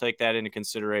 We'll take that into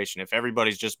consideration. If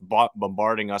everybody's just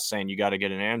bombarding us saying you got to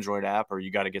get an Android app or you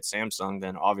got to get Samsung,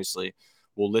 then obviously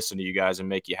we'll listen to you guys and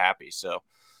make you happy. So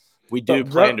we do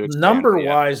plan to expand.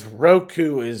 Number-wise,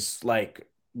 Roku is a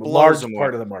large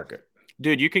part of the market.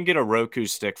 Dude, you can get a Roku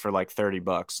stick for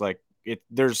 $30.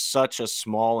 There's such a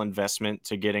small investment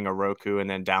to getting a Roku and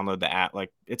then download the app.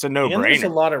 It's a no-brainer. And there's a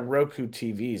lot of Roku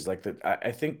TVs.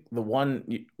 I think the one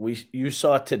you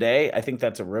saw today, I think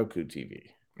that's a Roku TV.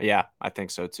 Yeah, I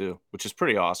think so too, which is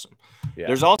pretty awesome. Yeah.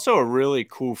 There's also a really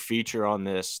cool feature on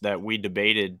this that we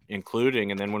debated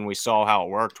including, and then when we saw how it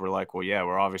worked, we're like, well, yeah,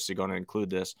 we're obviously going to include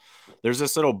this. There's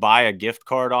this little buy a gift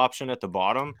card option at the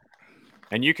bottom,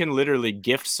 and you can literally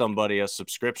gift somebody a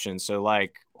subscription. So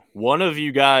one of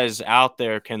you guys out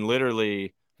there can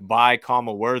literally buy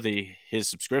Kama Worthy his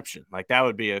subscription. That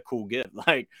would be a cool gift.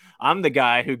 I'm the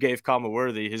guy who gave Kama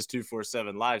Worthy his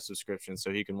 247 Live subscription so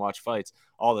he can watch fights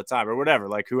all the time or whatever,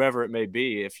 whoever it may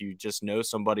be. If you just know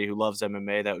somebody who loves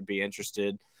MMA that would be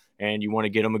interested and you want to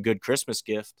get them a good Christmas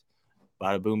gift,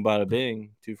 bada boom, bada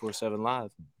bing, 247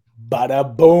 Live.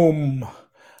 Bada boom.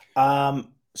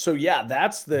 So yeah,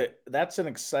 that's an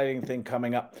exciting thing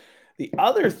coming up. The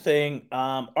other thing,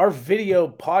 our video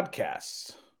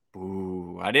podcasts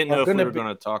Ooh, I didn't are know if going we to were be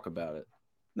going to talk about it.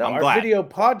 no, I'm our glad. video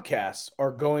podcasts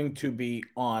are going to be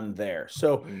on there.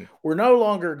 So Mm. we're no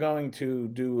longer going to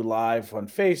do live on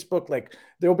Facebook. Like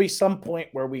there'll be some point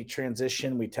where we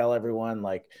transition. We tell everyone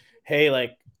like, hey,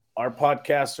 like our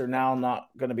podcasts are now not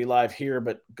going to be live here,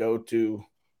 but go to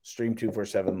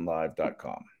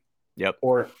stream247live.com Yep.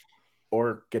 or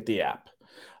get the app.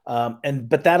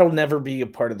 But that'll never be a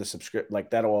part of the subscription.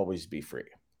 Like that'll always be free.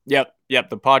 Yep.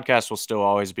 The podcast will still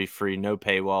always be free, no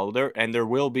paywall. There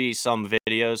will be some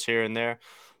videos here and there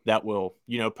that will,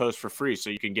 post for free so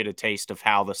you can get a taste of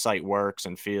how the site works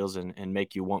and feels and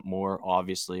make you want more,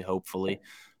 obviously, hopefully.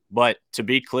 But to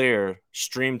be clear,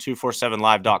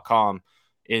 stream247live.com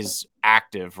is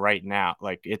active right now.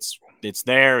 Like it's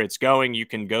there, it's going. You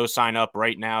can go sign up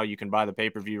right now. You can buy the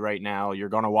pay-per-view right now. You're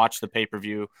going to watch the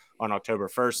pay-per-view on October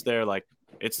 1st there. Like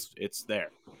it's there.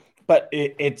 But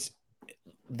it's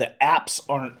the apps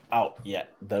aren't out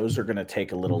yet. Those are going to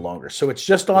take a little longer. So it's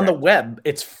just on the web.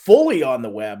 It's fully on the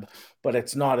web, but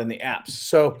it's not in the apps.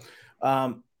 So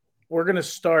we're going to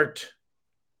start,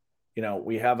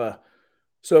 we have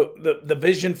the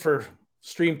vision for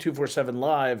Stream 247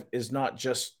 Live is not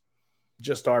just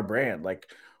our brand. Like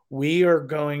we're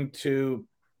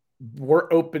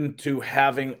open to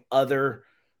having other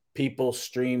people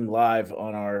stream live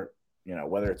on our,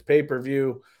 whether it's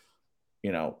pay-per-view,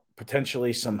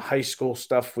 potentially some high school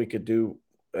stuff we could do,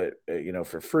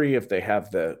 for free if they have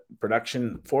the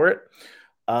production for it.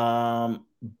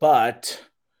 But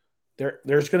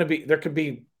there could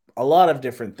be a lot of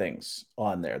different things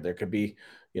on there. There could be,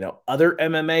 other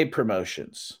MMA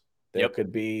promotions. There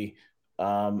could be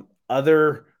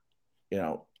other,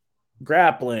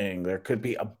 grappling. There could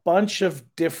be a bunch of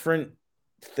different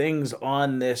things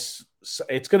on this.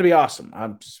 It's going to be awesome.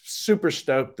 I'm super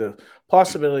stoked. The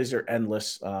possibilities are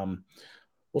endless.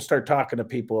 We'll start talking to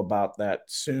people about that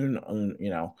soon,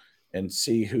 and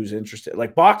see who's interested.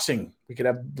 Like boxing, we could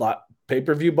have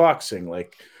pay-per-view boxing.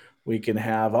 Like we can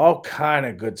have all kind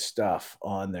of good stuff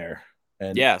on there.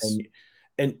 And yes,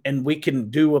 and we can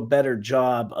do a better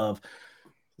job of.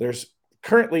 There's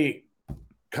currently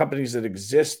companies that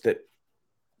exist that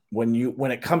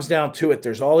when it comes down to it,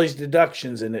 there's all these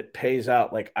deductions and it pays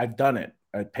out. Like I've done it.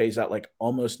 It pays out like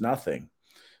almost nothing.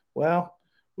 Well,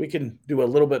 we can do a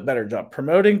little bit better job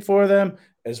promoting for them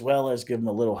as well as give them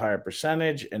a little higher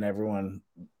percentage, and everyone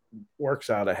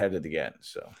works out ahead of the end.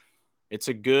 So it's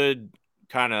a good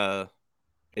time to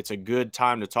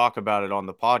talk about it on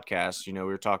the podcast. We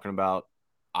were talking about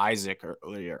Isaac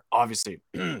earlier. Obviously,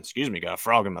 excuse me, got a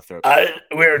frog in my throat.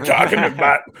 We were talking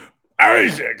about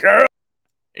Isaac.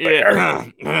 Yeah,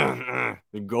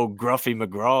 go Gruffy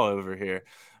McGraw over here.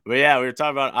 But yeah, we were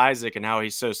talking about Isaac and how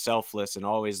he's so selfless and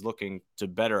always looking to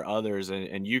better others.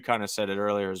 And you kind of said it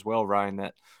earlier as well, Ryan,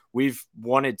 that we've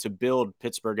wanted to build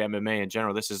Pittsburgh MMA in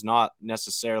general. This is not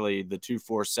necessarily the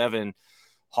 247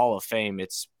 Hall of Fame.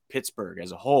 It's Pittsburgh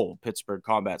as a whole, Pittsburgh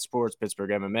Combat Sports,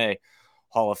 Pittsburgh MMA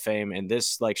Hall of Fame. And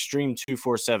this like Stream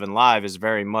 247 Live is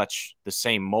very much the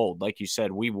same mold. Like you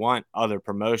said, we want other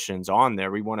promotions on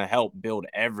there. We want to help build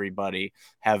everybody,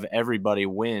 have everybody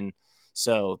win.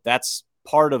 So that's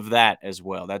part of that as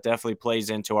well. That definitely plays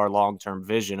into our long-term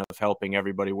vision of helping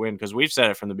everybody win. Because we've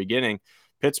said it from the beginning,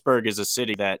 Pittsburgh is a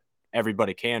city that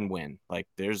everybody can win. Like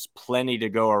there's plenty to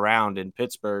go around in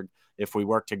Pittsburgh. If we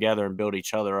work together and build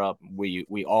each other up,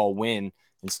 we all win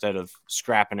instead of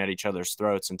scrapping at each other's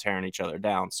throats and tearing each other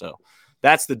down. So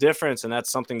that's the difference. And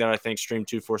that's something that I think Stream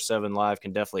 247 Live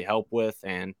can definitely help with.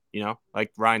 And,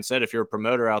 like Ryan said, if you're a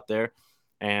promoter out there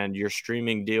and your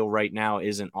streaming deal right now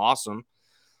isn't awesome,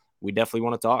 we definitely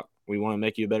want to talk. We want to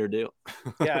make you a better deal.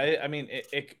 Yeah. I mean,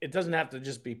 it doesn't have to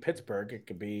just be Pittsburgh. It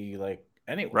could be like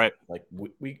anywhere. Right. Like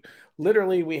we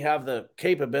literally, we have the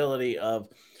capability of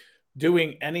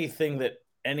doing anything that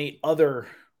any other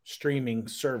streaming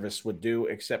service would do,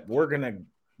 except we're going to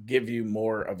give you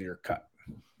more of your cut.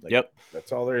 Yep.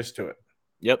 That's all there is to it.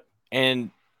 Yep.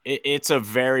 And it's a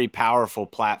very powerful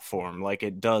platform. Like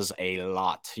it does a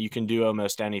lot. You can do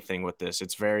almost anything with this.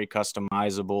 It's very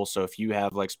customizable. So if you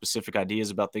have like specific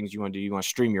ideas about things you want to do, you want to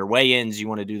stream your weigh-ins, you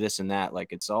want to do this and that,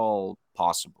 like it's all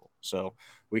possible. So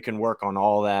we can work on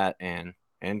all that and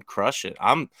crush it.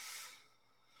 I've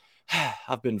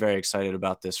been very excited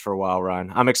about this for a while,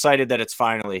 Ryan. I'm excited that it's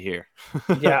finally here.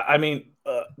 Yeah, I mean,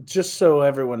 just so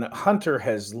everyone, Hunter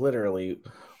has literally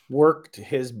worked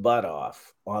his butt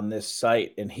off on this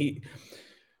site. And he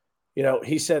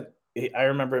said, I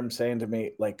remember him saying to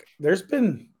me, like, there's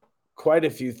been quite a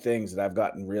few things that I've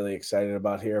gotten really excited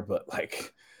about here, but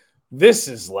like, this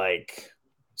is like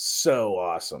so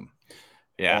awesome.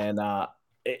 Yeah. And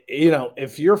you know,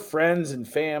 if your friends and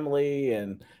family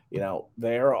and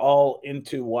they're all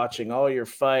into watching all your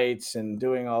fights and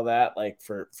doing all that, like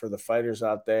for the fighters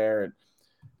out there, and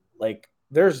like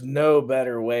there's no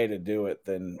better way to do it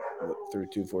than through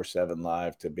 247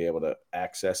 Live, to be able to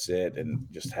access it and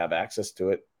just have access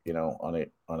to it, on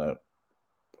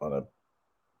a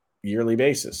yearly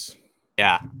basis.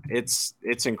 Yeah, it's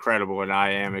incredible, and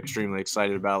I am extremely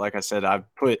excited about it. Like I said,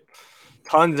 I've put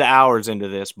tons of hours into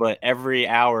this, but every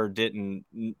hour didn't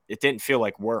feel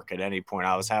like work at any point.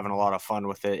 I was having a lot of fun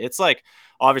with it. It's like,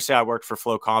 obviously I worked for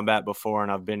Flow Combat before,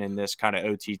 and I've been in this kind of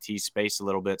OTT space a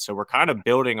little bit. So we're kind of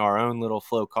building our own little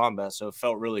Flow Combat. So it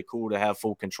felt really cool to have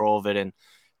full control of it and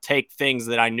take things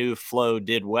that I knew Flow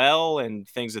did well and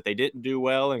things that they didn't do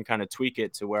well and kind of tweak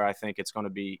it to where I think it's going to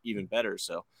be even better.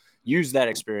 So use that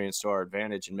experience to our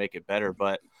advantage and make it better.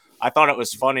 But I thought it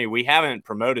was funny. We haven't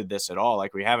promoted this at all.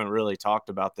 Like, we haven't really talked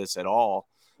about this at all.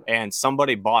 And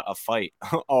somebody bought a fight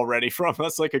already from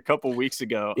us like a couple weeks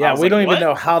ago. Yeah, we like, don't what? even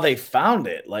know how they found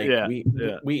it. Like,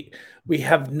 we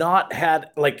have not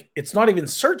had, like, it's not even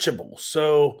searchable.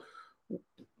 So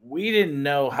we didn't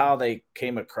know how they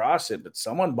came across it, but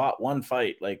someone bought one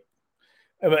fight. Like,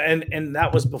 and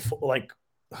that was before, like,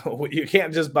 you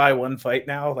can't just buy one fight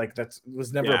now. Like,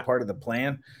 was never a part of the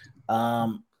plan.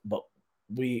 But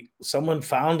someone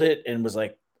found it and was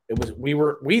like,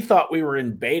 we thought we were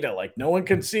in beta, like no one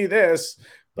can see this,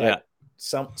 but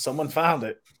someone found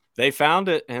it. They found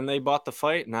it and they bought the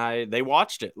fight, and they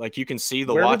watched it. Like, you can see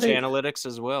the watch analytics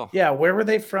as well. Yeah, where were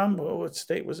they from? What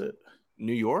state was it?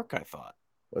 New York, I thought.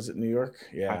 Was it New York?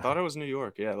 Yeah, I thought it was New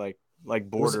York. Yeah, like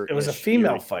border. It was a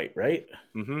female fight, right?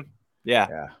 Mm-hmm.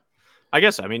 Yeah. I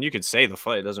guess, I mean, you could say the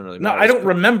fight. It doesn't really matter. No, I don't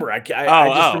remember. I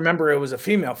just remember it was a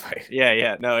female fight.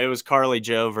 Yeah. No, it was Carly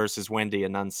Jo versus Wendy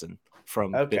Anunson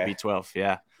from BB12.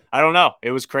 Yeah. I don't know.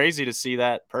 It was crazy to see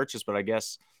that purchase, but I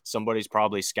guess somebody's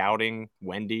probably scouting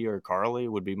Wendy or Carly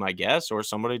would be my guess, or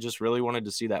somebody just really wanted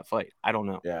to see that fight. I don't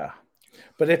know. Yeah.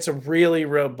 But it's a really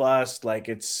robust, like,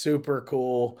 it's super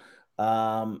cool.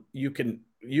 You can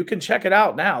check it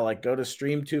out now. Like, go to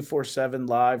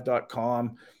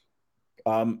stream247live.com.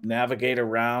 Navigate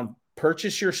around,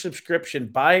 purchase your subscription,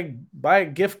 buy a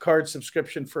gift card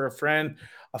subscription for a friend,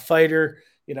 a fighter.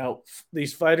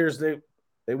 These fighters,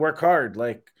 they work hard.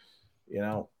 Like,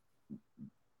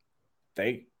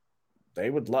 they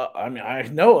would love, I mean, I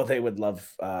know they would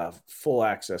love full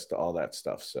access to all that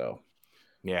stuff. So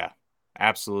yeah,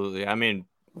 absolutely. I mean,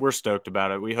 we're stoked about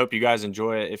it. We hope you guys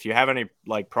enjoy it. If you have any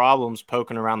like problems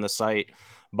poking around the site,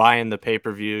 buying the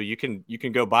pay-per-view, you can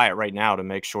go buy it right now to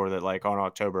make sure that, like, on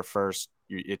October 1st,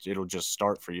 it'll just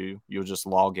start for you. You'll just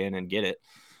log in and get it.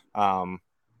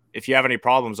 If you have any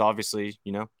problems, obviously,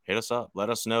 hit us up. Let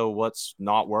us know what's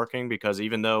not working, because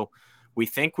even though we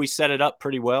think we set it up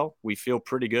pretty well, we feel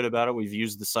pretty good about it. We've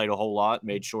used the site a whole lot,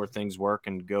 made sure things work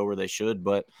and go where they should,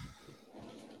 but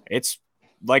it's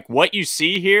like what you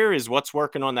see here is what's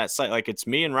working on that site. Like, it's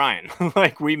me and Ryan.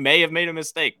 Like, we may have made a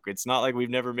mistake. It's not like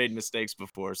we've never made mistakes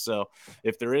before. So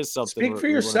if there is something, speak for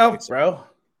yourself, bro.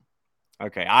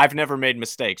 Okay, I've never made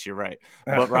mistakes. You're right,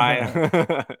 but Ryan.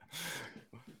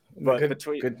 But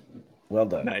well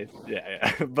done. Nice.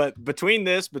 Yeah. But between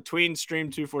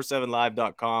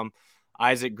stream247live.com,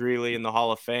 Isaac Greeley in the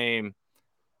Hall of Fame,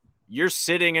 you're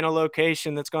sitting in a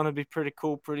location that's going to be pretty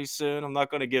cool pretty soon. I'm not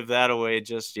going to give that away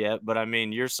just yet, but I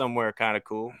mean, you're somewhere kind of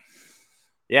cool.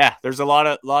 Yeah, there's a lot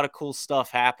of cool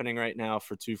stuff happening right now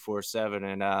for 247,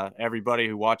 and everybody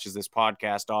who watches this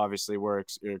podcast, obviously, we're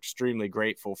extremely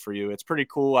grateful for you. It's pretty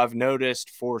cool. I've noticed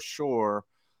for sure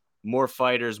more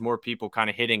fighters, more people kind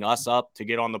of hitting us up to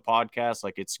get on the podcast.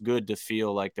 Like, it's good to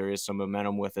feel like there is some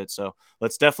momentum with it. So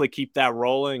let's definitely keep that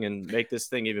rolling and make this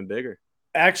thing even bigger.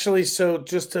 Actually, so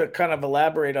just to kind of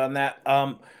elaborate on that,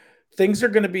 things are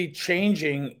going to be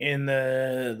changing in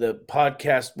the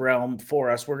podcast realm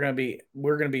for us. We're going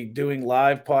to be doing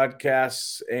live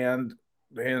podcasts and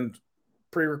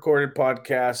pre-recorded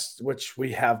podcasts, which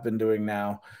we have been doing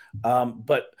now.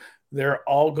 But they're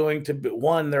all going to be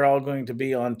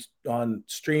on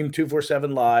Stream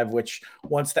 247 Live, which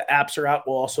once the apps are out,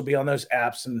 will also be on those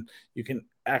apps, and you can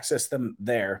access them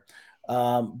there.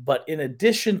 But in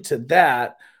addition to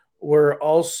that, we're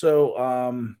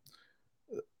also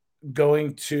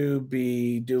going to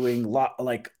be doing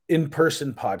like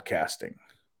in-person podcasting.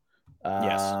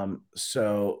 Yes.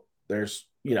 So there's,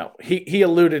 he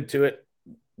alluded to it.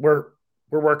 We're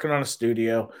working on a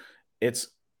studio.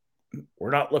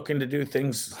 We're not looking to do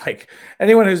things like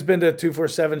anyone who's been to a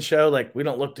 247 show. Like, we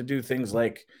don't look to do things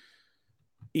like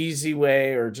easy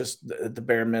way or just at the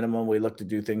bare minimum. We look to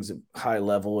do things at high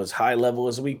level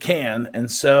as we can. And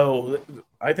so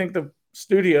I think the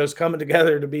studio's coming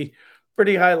together to be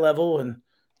pretty high level, and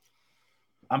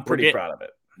I'm pretty proud of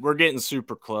it. We're getting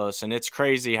super close, and it's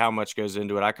crazy how much goes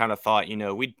into it. I kind of thought,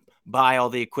 we'd buy all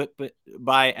the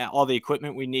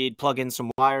equipment we need, plug in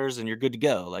some wires, and you're good to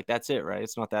go. Like, that's it, right?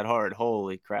 It's not that hard.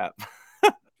 Holy crap.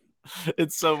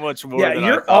 It's so much more.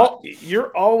 Yeah,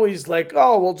 you're always like,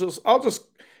 oh,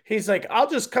 he's like, I'll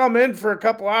just come in for a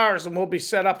couple hours and we'll be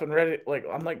set up and ready. Like,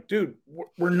 I'm like, dude,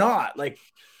 we're not. Like,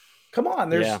 come on.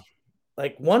 There's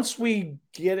like, once we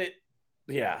get it,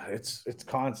 it's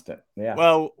constant. Yeah.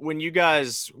 Well, when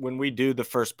we do the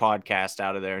first podcast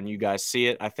out of there and you guys see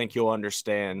it, I think you'll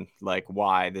understand like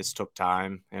why this took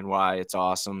time and why it's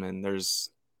awesome. And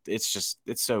it's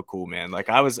so cool, man. Like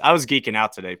I was geeking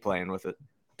out today playing with it.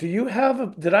 Do you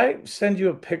have did I send you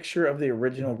a picture of the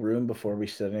original room before we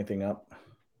set anything up?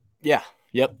 Yeah.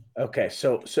 Yep. Okay.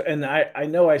 So, and I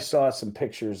know I saw some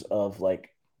pictures of like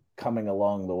coming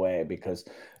along the way because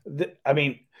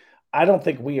I don't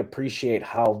think we appreciate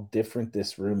how different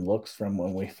this room looks from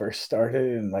when we first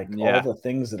started, and like all the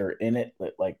things that are in it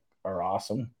that like are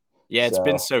awesome. Yeah. It's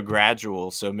been so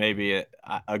gradual. So maybe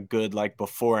a good like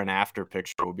before and after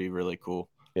picture will be really cool.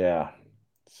 Yeah.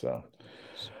 So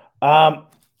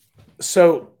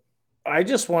I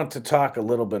just want to talk a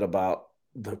little bit about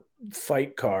the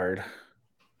fight card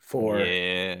for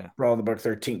Brawl in the Book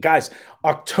 13. Guys,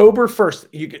 October 1st,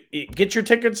 you get your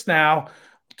tickets now,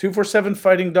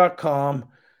 247fighting.com.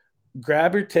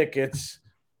 Grab your tickets.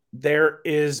 There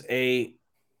is a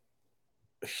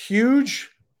huge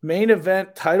main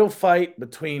event title fight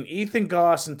between Ethan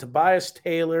Goss and Tobias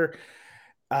Taylor.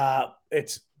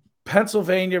 It's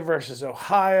Pennsylvania versus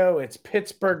Ohio. It's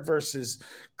Pittsburgh versus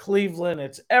Cleveland.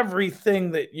 It's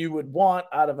everything that you would want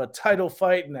out of a title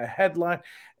fight and a headline.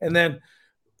 And then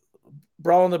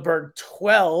Brawl in the Berg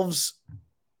 12's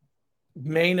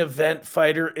main event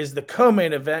fighter is the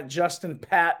co-main event, Justin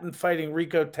Patton fighting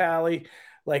Rico Talley.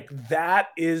 Like, that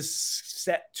is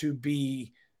set to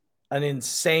be an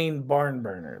insane barn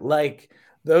burner. Like,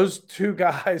 those two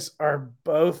guys are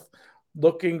both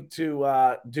looking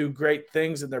to do great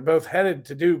things, and they're both headed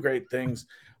to do great things,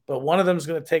 but one of them is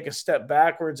going to take a step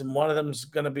backwards and one of them is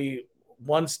going to be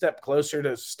one step closer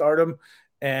to stardom.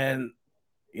 And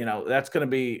that's going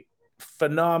to be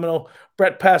phenomenal.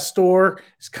 Brett Pastor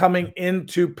is coming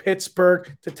into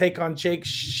Pittsburgh to take on Jake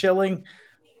Schilling.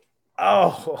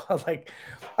 Oh, like,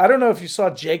 I don't know if you saw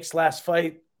Jake's last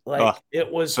fight. Like,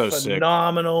 it was so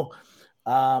phenomenal.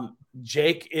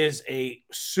 Jake is a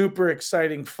super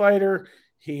exciting fighter.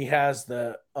 He has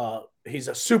he's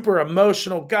a super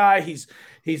emotional guy. He's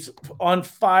on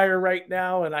fire right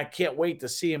now, and I can't wait to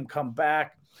see him come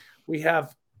back. We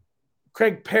have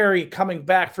Craig Perry coming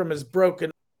back from his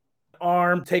broken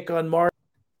arm, take on Mario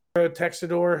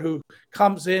Texador, who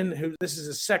comes in, this is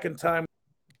his second time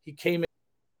he came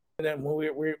in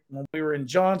when we were in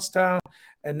Johnstown,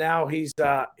 and now he's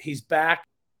back.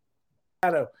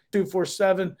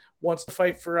 247 wants to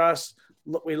fight for us.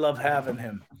 We love having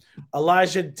him.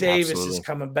 Elijah Davis is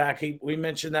coming back. We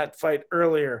mentioned that fight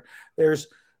earlier. There's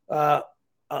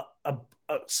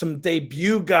some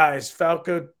debut guys,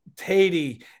 Falco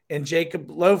Tatey and Jacob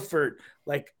Lofert.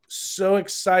 Like, so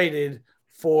excited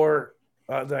for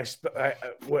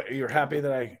you're happy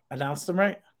that I announced them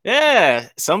right? Yeah,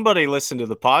 somebody listened to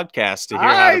the podcast to hear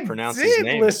how to pronounce his name.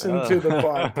 I did listen to the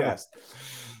podcast.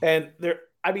 And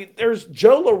there's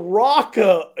Joe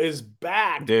LaRocca is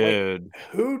back. Dude. Like,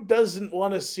 who doesn't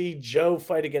want to see Joe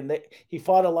fight again? He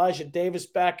fought Elijah Davis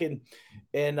back in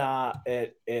Flood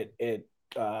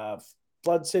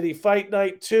City Fight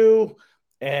Night 2,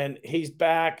 and he's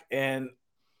back, and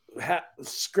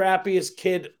scrappiest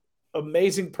kid,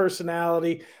 amazing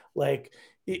personality. Like,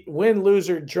 win,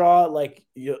 lose, or draw, like,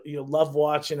 you'll love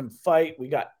watching him fight. We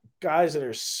got guys that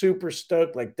are super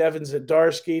stoked, like Devin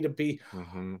Zadarsky, to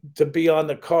be on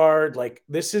the card. Like,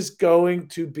 this is going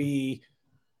to be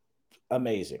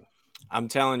amazing. I'm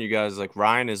telling you guys, like,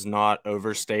 Ryan is not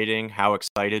overstating how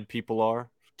excited people are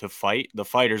to fight. The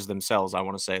fighters themselves, I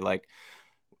want to say, like,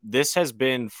 this has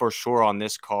been for sure on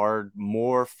this card,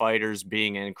 more fighters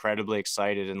being incredibly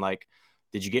excited and like,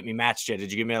 did you get me matched yet?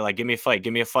 Did you give me a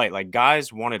fight? Like,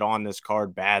 guys want it on this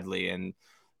card badly. And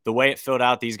the way it filled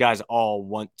out, these guys all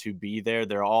want to be there.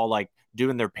 They're all like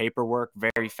doing their paperwork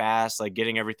very fast, like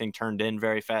getting everything turned in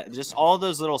very fast. Just all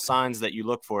those little signs that you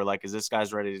look for. Like, is this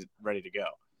guy's ready to go?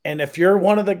 And if you're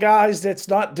one of the guys that's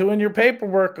not doing your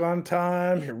paperwork on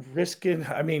time, you're risking.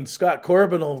 I mean, Scott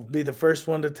Corbin will be the first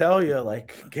one to tell you,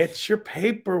 like, get your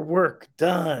paperwork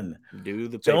done. Do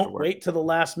the Don't paperwork. wait to the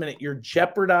last minute. You're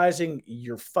jeopardizing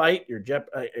your fight.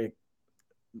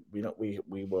 We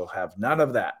will have none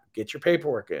of that. Get your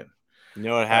paperwork in. You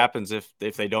know what happens if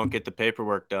they don't get the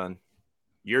paperwork done?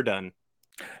 You're done.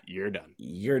 You're done.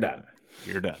 You're done.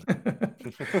 You're done.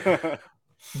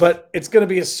 But it's going to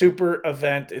be a super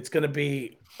event. It's going to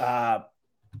be, the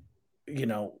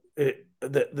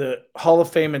Hall of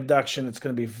Fame induction. It's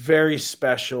going to be very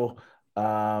special.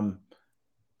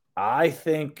 I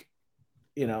think,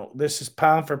 this is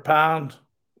pound for pound,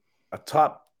 a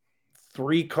top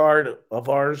 3 card of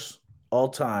ours all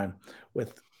time,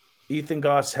 with Ethan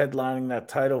Goss headlining that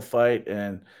title fight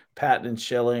and Patton and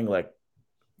Schilling, like,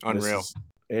 unreal.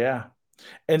 Yeah.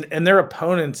 And their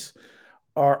opponents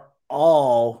are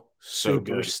all So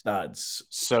super good. studs.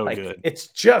 So Like, good. It's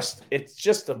just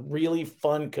a really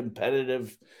fun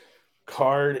competitive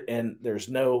card, and there's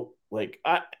no, like,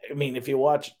 I mean, if you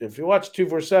watch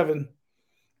 247,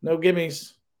 no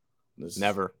gimmies.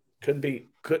 Never. Couldn't be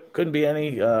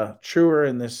any truer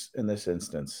in this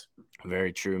instance.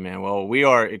 Very true, man. Well, we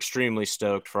are extremely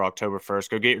stoked for October 1st.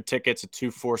 Go get your tickets at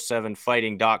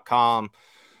 247fighting.com.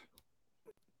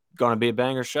 Going to be a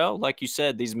banger show. Like you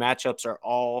said, these matchups are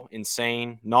all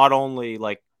insane. Not only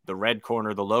like the red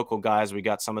corner, the local guys, we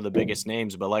got some of the biggest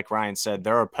names, but like Ryan said,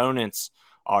 their opponents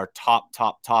are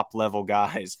top level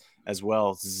guys as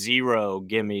well. 0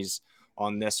 gimmies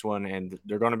on this one, and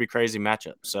they're going to be crazy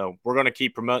matchups. So we're going to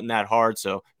keep promoting that hard.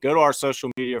 So go to our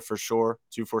social media for sure.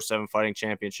 247 Fighting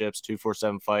Championships,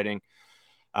 247 Fighting.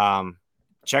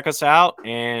 Check us out.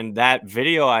 And that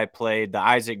video I played, the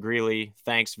Isaac Greeley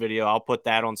thanks video, I'll put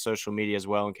that on social media as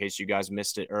well in case you guys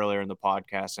missed it earlier in the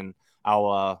podcast. And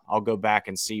I'll go back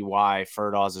and see why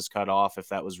Ferdoz is cut off, if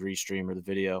that was restream or the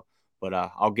video. But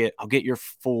I'll get your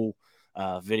full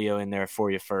video in there for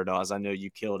you, Ferdoz. I know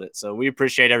you killed it. So we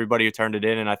appreciate everybody who turned it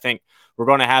in. And I think we're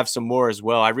going to have some more as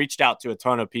well. I reached out to a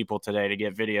ton of people today to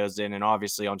get videos in, and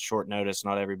obviously on short notice,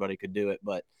 not everybody could do it,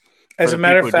 but as a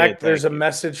matter of fact, there's a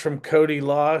message from Cody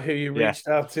Law, who you reached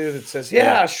out to, that says,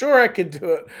 sure, I can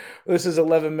do it. This is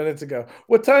 11 minutes ago.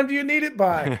 What time do you need it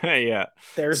by? Yeah.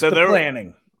 There's the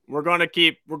planning. We're going to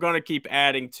keep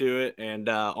adding to it. And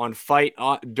on fight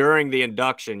during the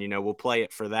induction, we'll play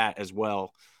it for that as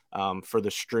well, for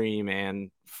the stream and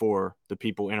for the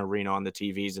people in arena on the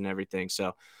TVs and everything.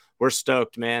 So we're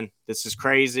stoked, man. This is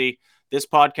crazy. This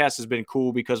podcast has been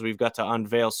cool because we've got to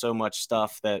unveil so much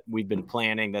stuff that we've been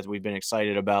planning, that we've been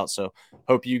excited about. So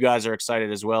hope you guys are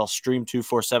excited as well.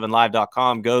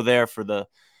 Stream247live.com. Go there for the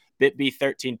BitB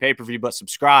 13 pay-per-view, but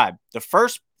subscribe. The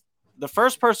first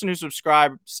person who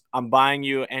subscribes, I'm buying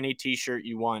you any t-shirt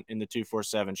you want in the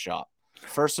 247 shop.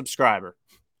 First subscriber.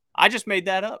 I just made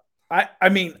that up. I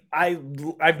mean,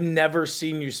 I've never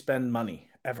seen you spend money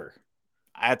ever.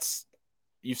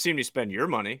 You've seen me spend your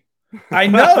money. I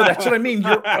know, that's what I mean.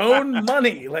 Your own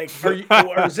money, like, or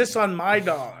is this on my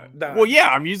dime? Well, yeah,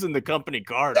 I'm using the company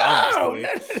card. No,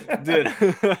 dude.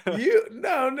 You,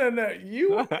 no,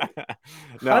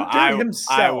 Hunter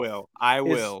himself. I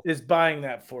will. Is buying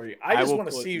that for you. I just want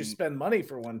to see you spend money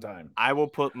for one time. I will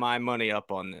put my money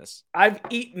up on this. I've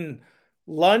eaten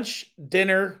lunch,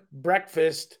 dinner,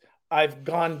 breakfast. I've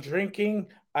gone drinking.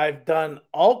 I've done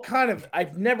all kind of.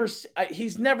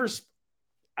 He's never.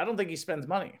 I don't think he spends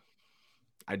money.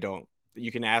 I don't.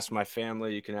 You can ask my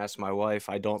family. You can ask my wife.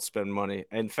 I don't spend money.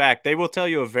 In fact, they will tell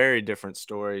you a very different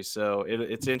story. So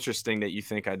it's interesting that you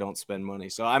think I don't spend money.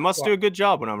 So I must do a good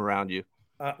job when I'm around you.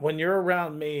 When you're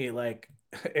around me, like,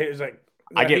 it's like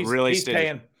I get really he's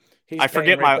paying. I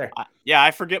forget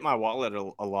I forget my wallet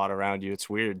a lot around you. It's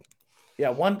weird.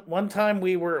 Yeah, one time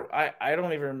we were. I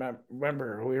don't even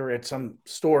remember. We were at some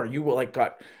store. You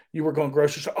were going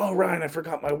grocery store. Oh, Ryan, I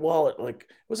forgot my wallet. Like,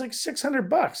 it was like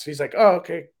 $600. He's like, oh,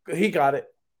 okay. He got it.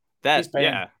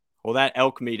 Yeah. Well, that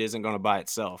elk meat isn't going to buy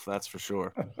itself. That's for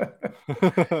sure.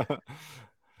 But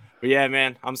yeah,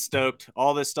 man, I'm stoked.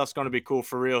 All this stuff's going to be cool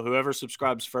for real. Whoever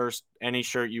subscribes first, any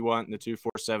shirt you want in the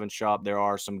 247 shop, there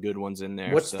are some good ones in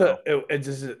there. Is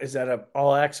that an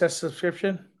all access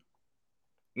subscription?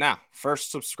 Nah,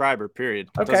 first subscriber, period.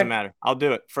 Okay. Doesn't matter. I'll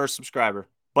do it. First subscriber.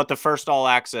 But the first all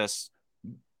access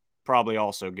probably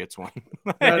also gets one.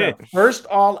 No. First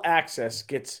all access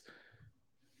gets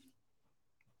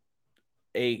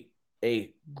a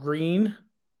green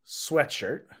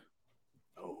sweatshirt.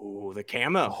 Oh, the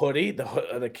camo. Hoodie, the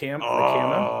camo.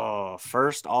 Oh,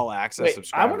 first all access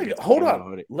subscriber. I want to hold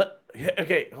on.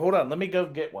 Okay, hold on. Let me go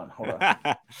get one. Hold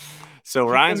on. So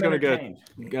Keep Ryan's them going to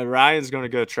entertained. Ryan's going to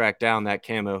go track down that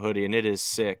camo hoodie, and it is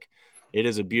sick. It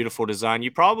is a beautiful design.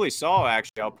 You probably saw,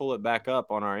 actually, I'll pull it back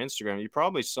up on our Instagram. You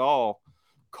probably saw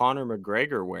Conor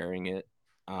McGregor wearing it,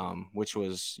 which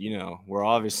was, we're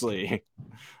obviously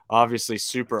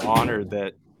super honored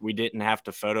that we didn't have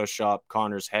to Photoshop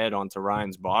Conor's head onto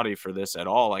Ryan's body for this at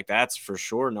all. Like, that's for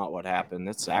sure not what happened.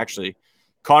 That's actually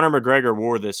Conor McGregor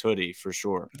wore this hoodie for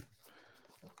sure.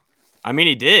 I mean,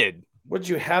 he did. Would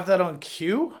you have that on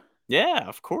cue? Yeah,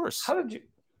 of course. How did you?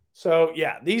 So,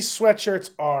 yeah, these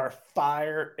sweatshirts are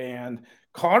fire, and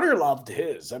Connor loved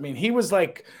his. I mean, he was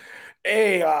like,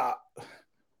 hey, I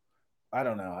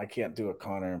don't know. I can't do a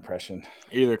Connor impression.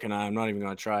 Either can I. I'm not even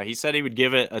going to try. He said he would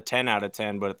give it a 10 out of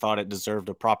 10, but thought it deserved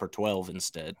a proper 12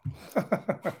 instead.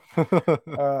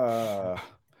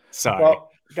 Sorry.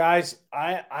 Well, guys,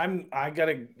 I got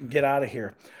to get out of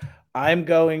here. I'm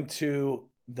going to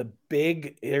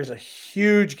there's a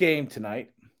huge game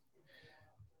tonight.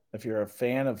 If you're a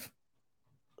fan of,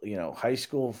 high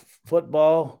school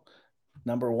football,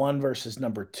 number 1 versus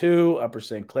number 2, Upper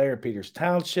St. Clair, Peters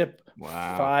Township,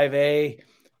 wow. 5A.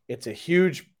 It's a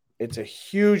huge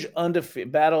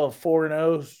undefeated battle of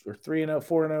 4-0 or 3-0,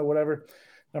 4-0, whatever.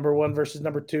 Number 1 versus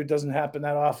number 2 doesn't happen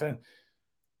that often.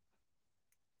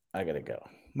 I gotta go.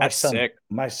 My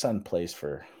son plays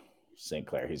for St.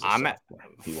 Clair. He's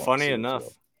funny enough.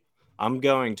 I'm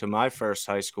going to my first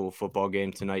high school football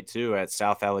game tonight, too, at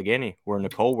South Allegheny, where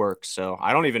Nicole works. So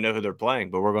I don't even know who they're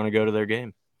playing, but we're going to go to their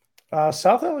game.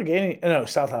 South Allegheny. No,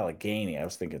 South Allegheny. I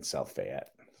was thinking South Fayette.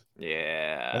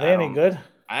 Yeah. Are they any good?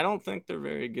 I don't think they're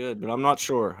very good, but I'm not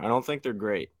sure. I don't think they're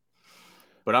great.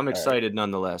 But I'm excited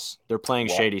nonetheless. They're playing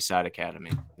Shady Side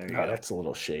Academy. There you go. That's a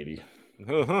little shady.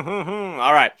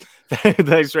 All right.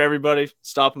 Thanks for everybody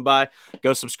stopping by.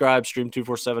 Go subscribe,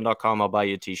 stream247.com. I'll buy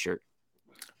you a t-shirt.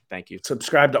 Thank you.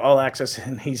 Subscribe to All Access,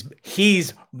 and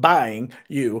he's buying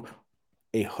you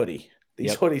a hoodie.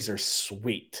 These hoodies are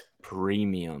sweet.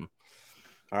 Premium.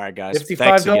 All right, guys.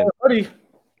 $55 hoodie.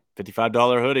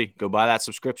 $55 hoodie. Go buy that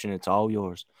subscription. It's all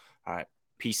yours. All right.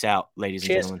 Peace out, ladies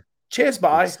and gentlemen. Cheers,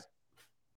 bye. Peace.